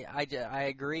who I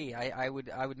agree. I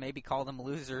would maybe call them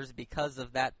losers because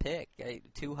of that pick.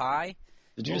 Too high.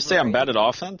 Did you just say I'm bad at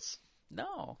offense?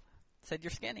 No, said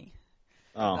you're skinny.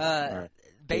 Oh, all right.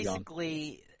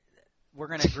 Basically, we're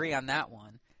going to agree on that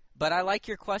one. But I like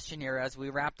your question here as we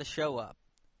wrap the show up.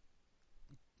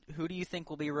 Who do you think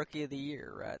will be Rookie of the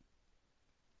Year, Rhett?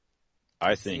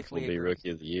 I think will be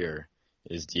Rookie of the Year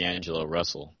is D'Angelo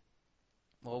Russell.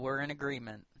 Well, we're in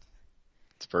agreement.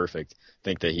 It's perfect. I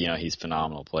think that he's a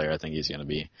phenomenal player. I think he's going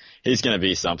to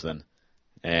be something.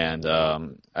 And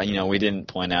we didn't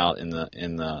point out in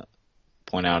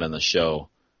the show.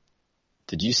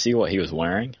 Did you see what he was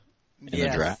wearing in the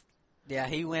draft? Yeah,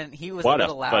 he was what a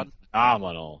little loud. What a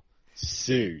phenomenal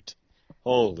suit.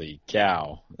 Holy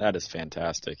cow. That is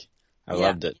fantastic. I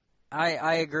loved it.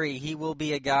 I agree. He will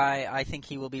be a guy. I think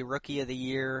he will be Rookie of the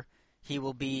Year. He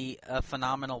will be a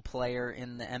phenomenal player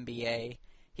in the NBA.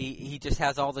 He just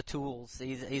has all the tools.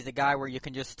 He's a guy where you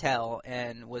can just tell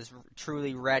and was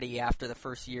truly ready after the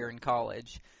first year in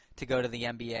college to go to the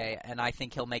NBA. And I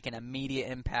think he'll make an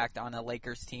immediate impact on a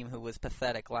Lakers team who was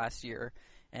pathetic last year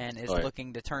and is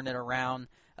looking to turn it around.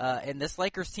 And this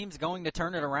Lakers team's going to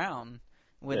turn it around.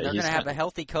 They're going to have a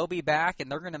healthy Kobe back,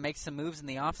 and they're going to make some moves in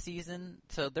the offseason.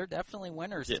 So they're definitely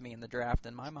winners to me in the draft,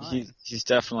 in my mind. He's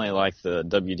definitely like the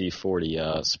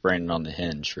WD-40 spraying on the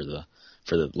hinge for the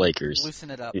Lakers.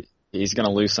 Loosen it up. He's going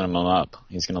to loosen them up.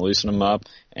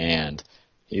 And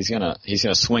he's going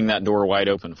to swing that door wide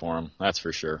open for him. That's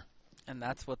for sure. And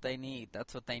that's what they need.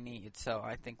 So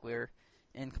I think we're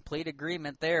in complete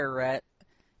agreement there, Rhett.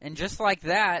 And just like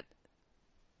that,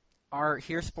 our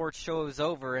HearSports show is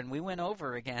over, and we went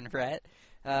over again, Rhett.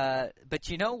 But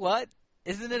you know what?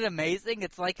 Isn't it amazing?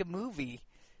 It's like a movie.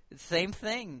 It's the same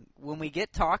thing. When we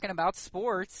get talking about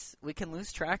sports, we can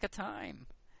lose track of time.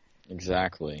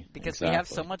 Exactly. Because we have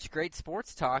so much great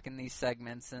sports talk in these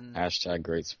segments. And #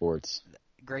 great sports.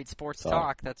 Great sports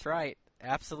talk. That's right.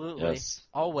 Absolutely. Yes.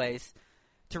 Always.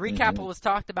 To recap what was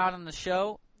talked about on the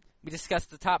show, we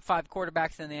discussed the top 5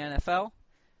 quarterbacks in the NFL.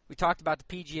 We talked about the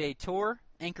PGA Tour,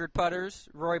 anchored putters,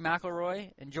 Rory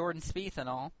McIlroy, and Jordan Spieth and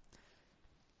all.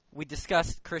 We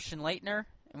discussed Christian Laettner,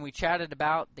 and we chatted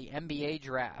about the NBA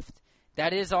draft.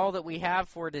 That is all that we have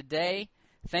for today.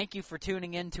 Thank you for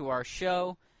tuning in to our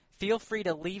show. Feel free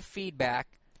to leave feedback,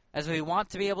 as we want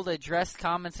to be able to address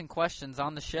comments and questions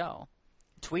on the show.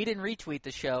 Tweet and retweet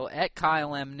the show at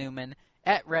Kyle M. Newman,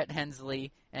 at Rhett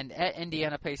Hensley, and at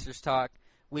Indiana Pacers Talk.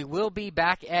 We will be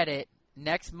back at it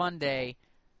next Monday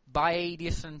by 8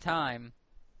 Eastern Time.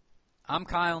 I'm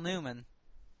Kyle Newman.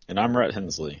 And I'm Rhett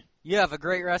Hensley. You have a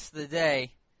great rest of the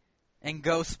day, and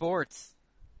go sports.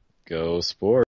 Go sports.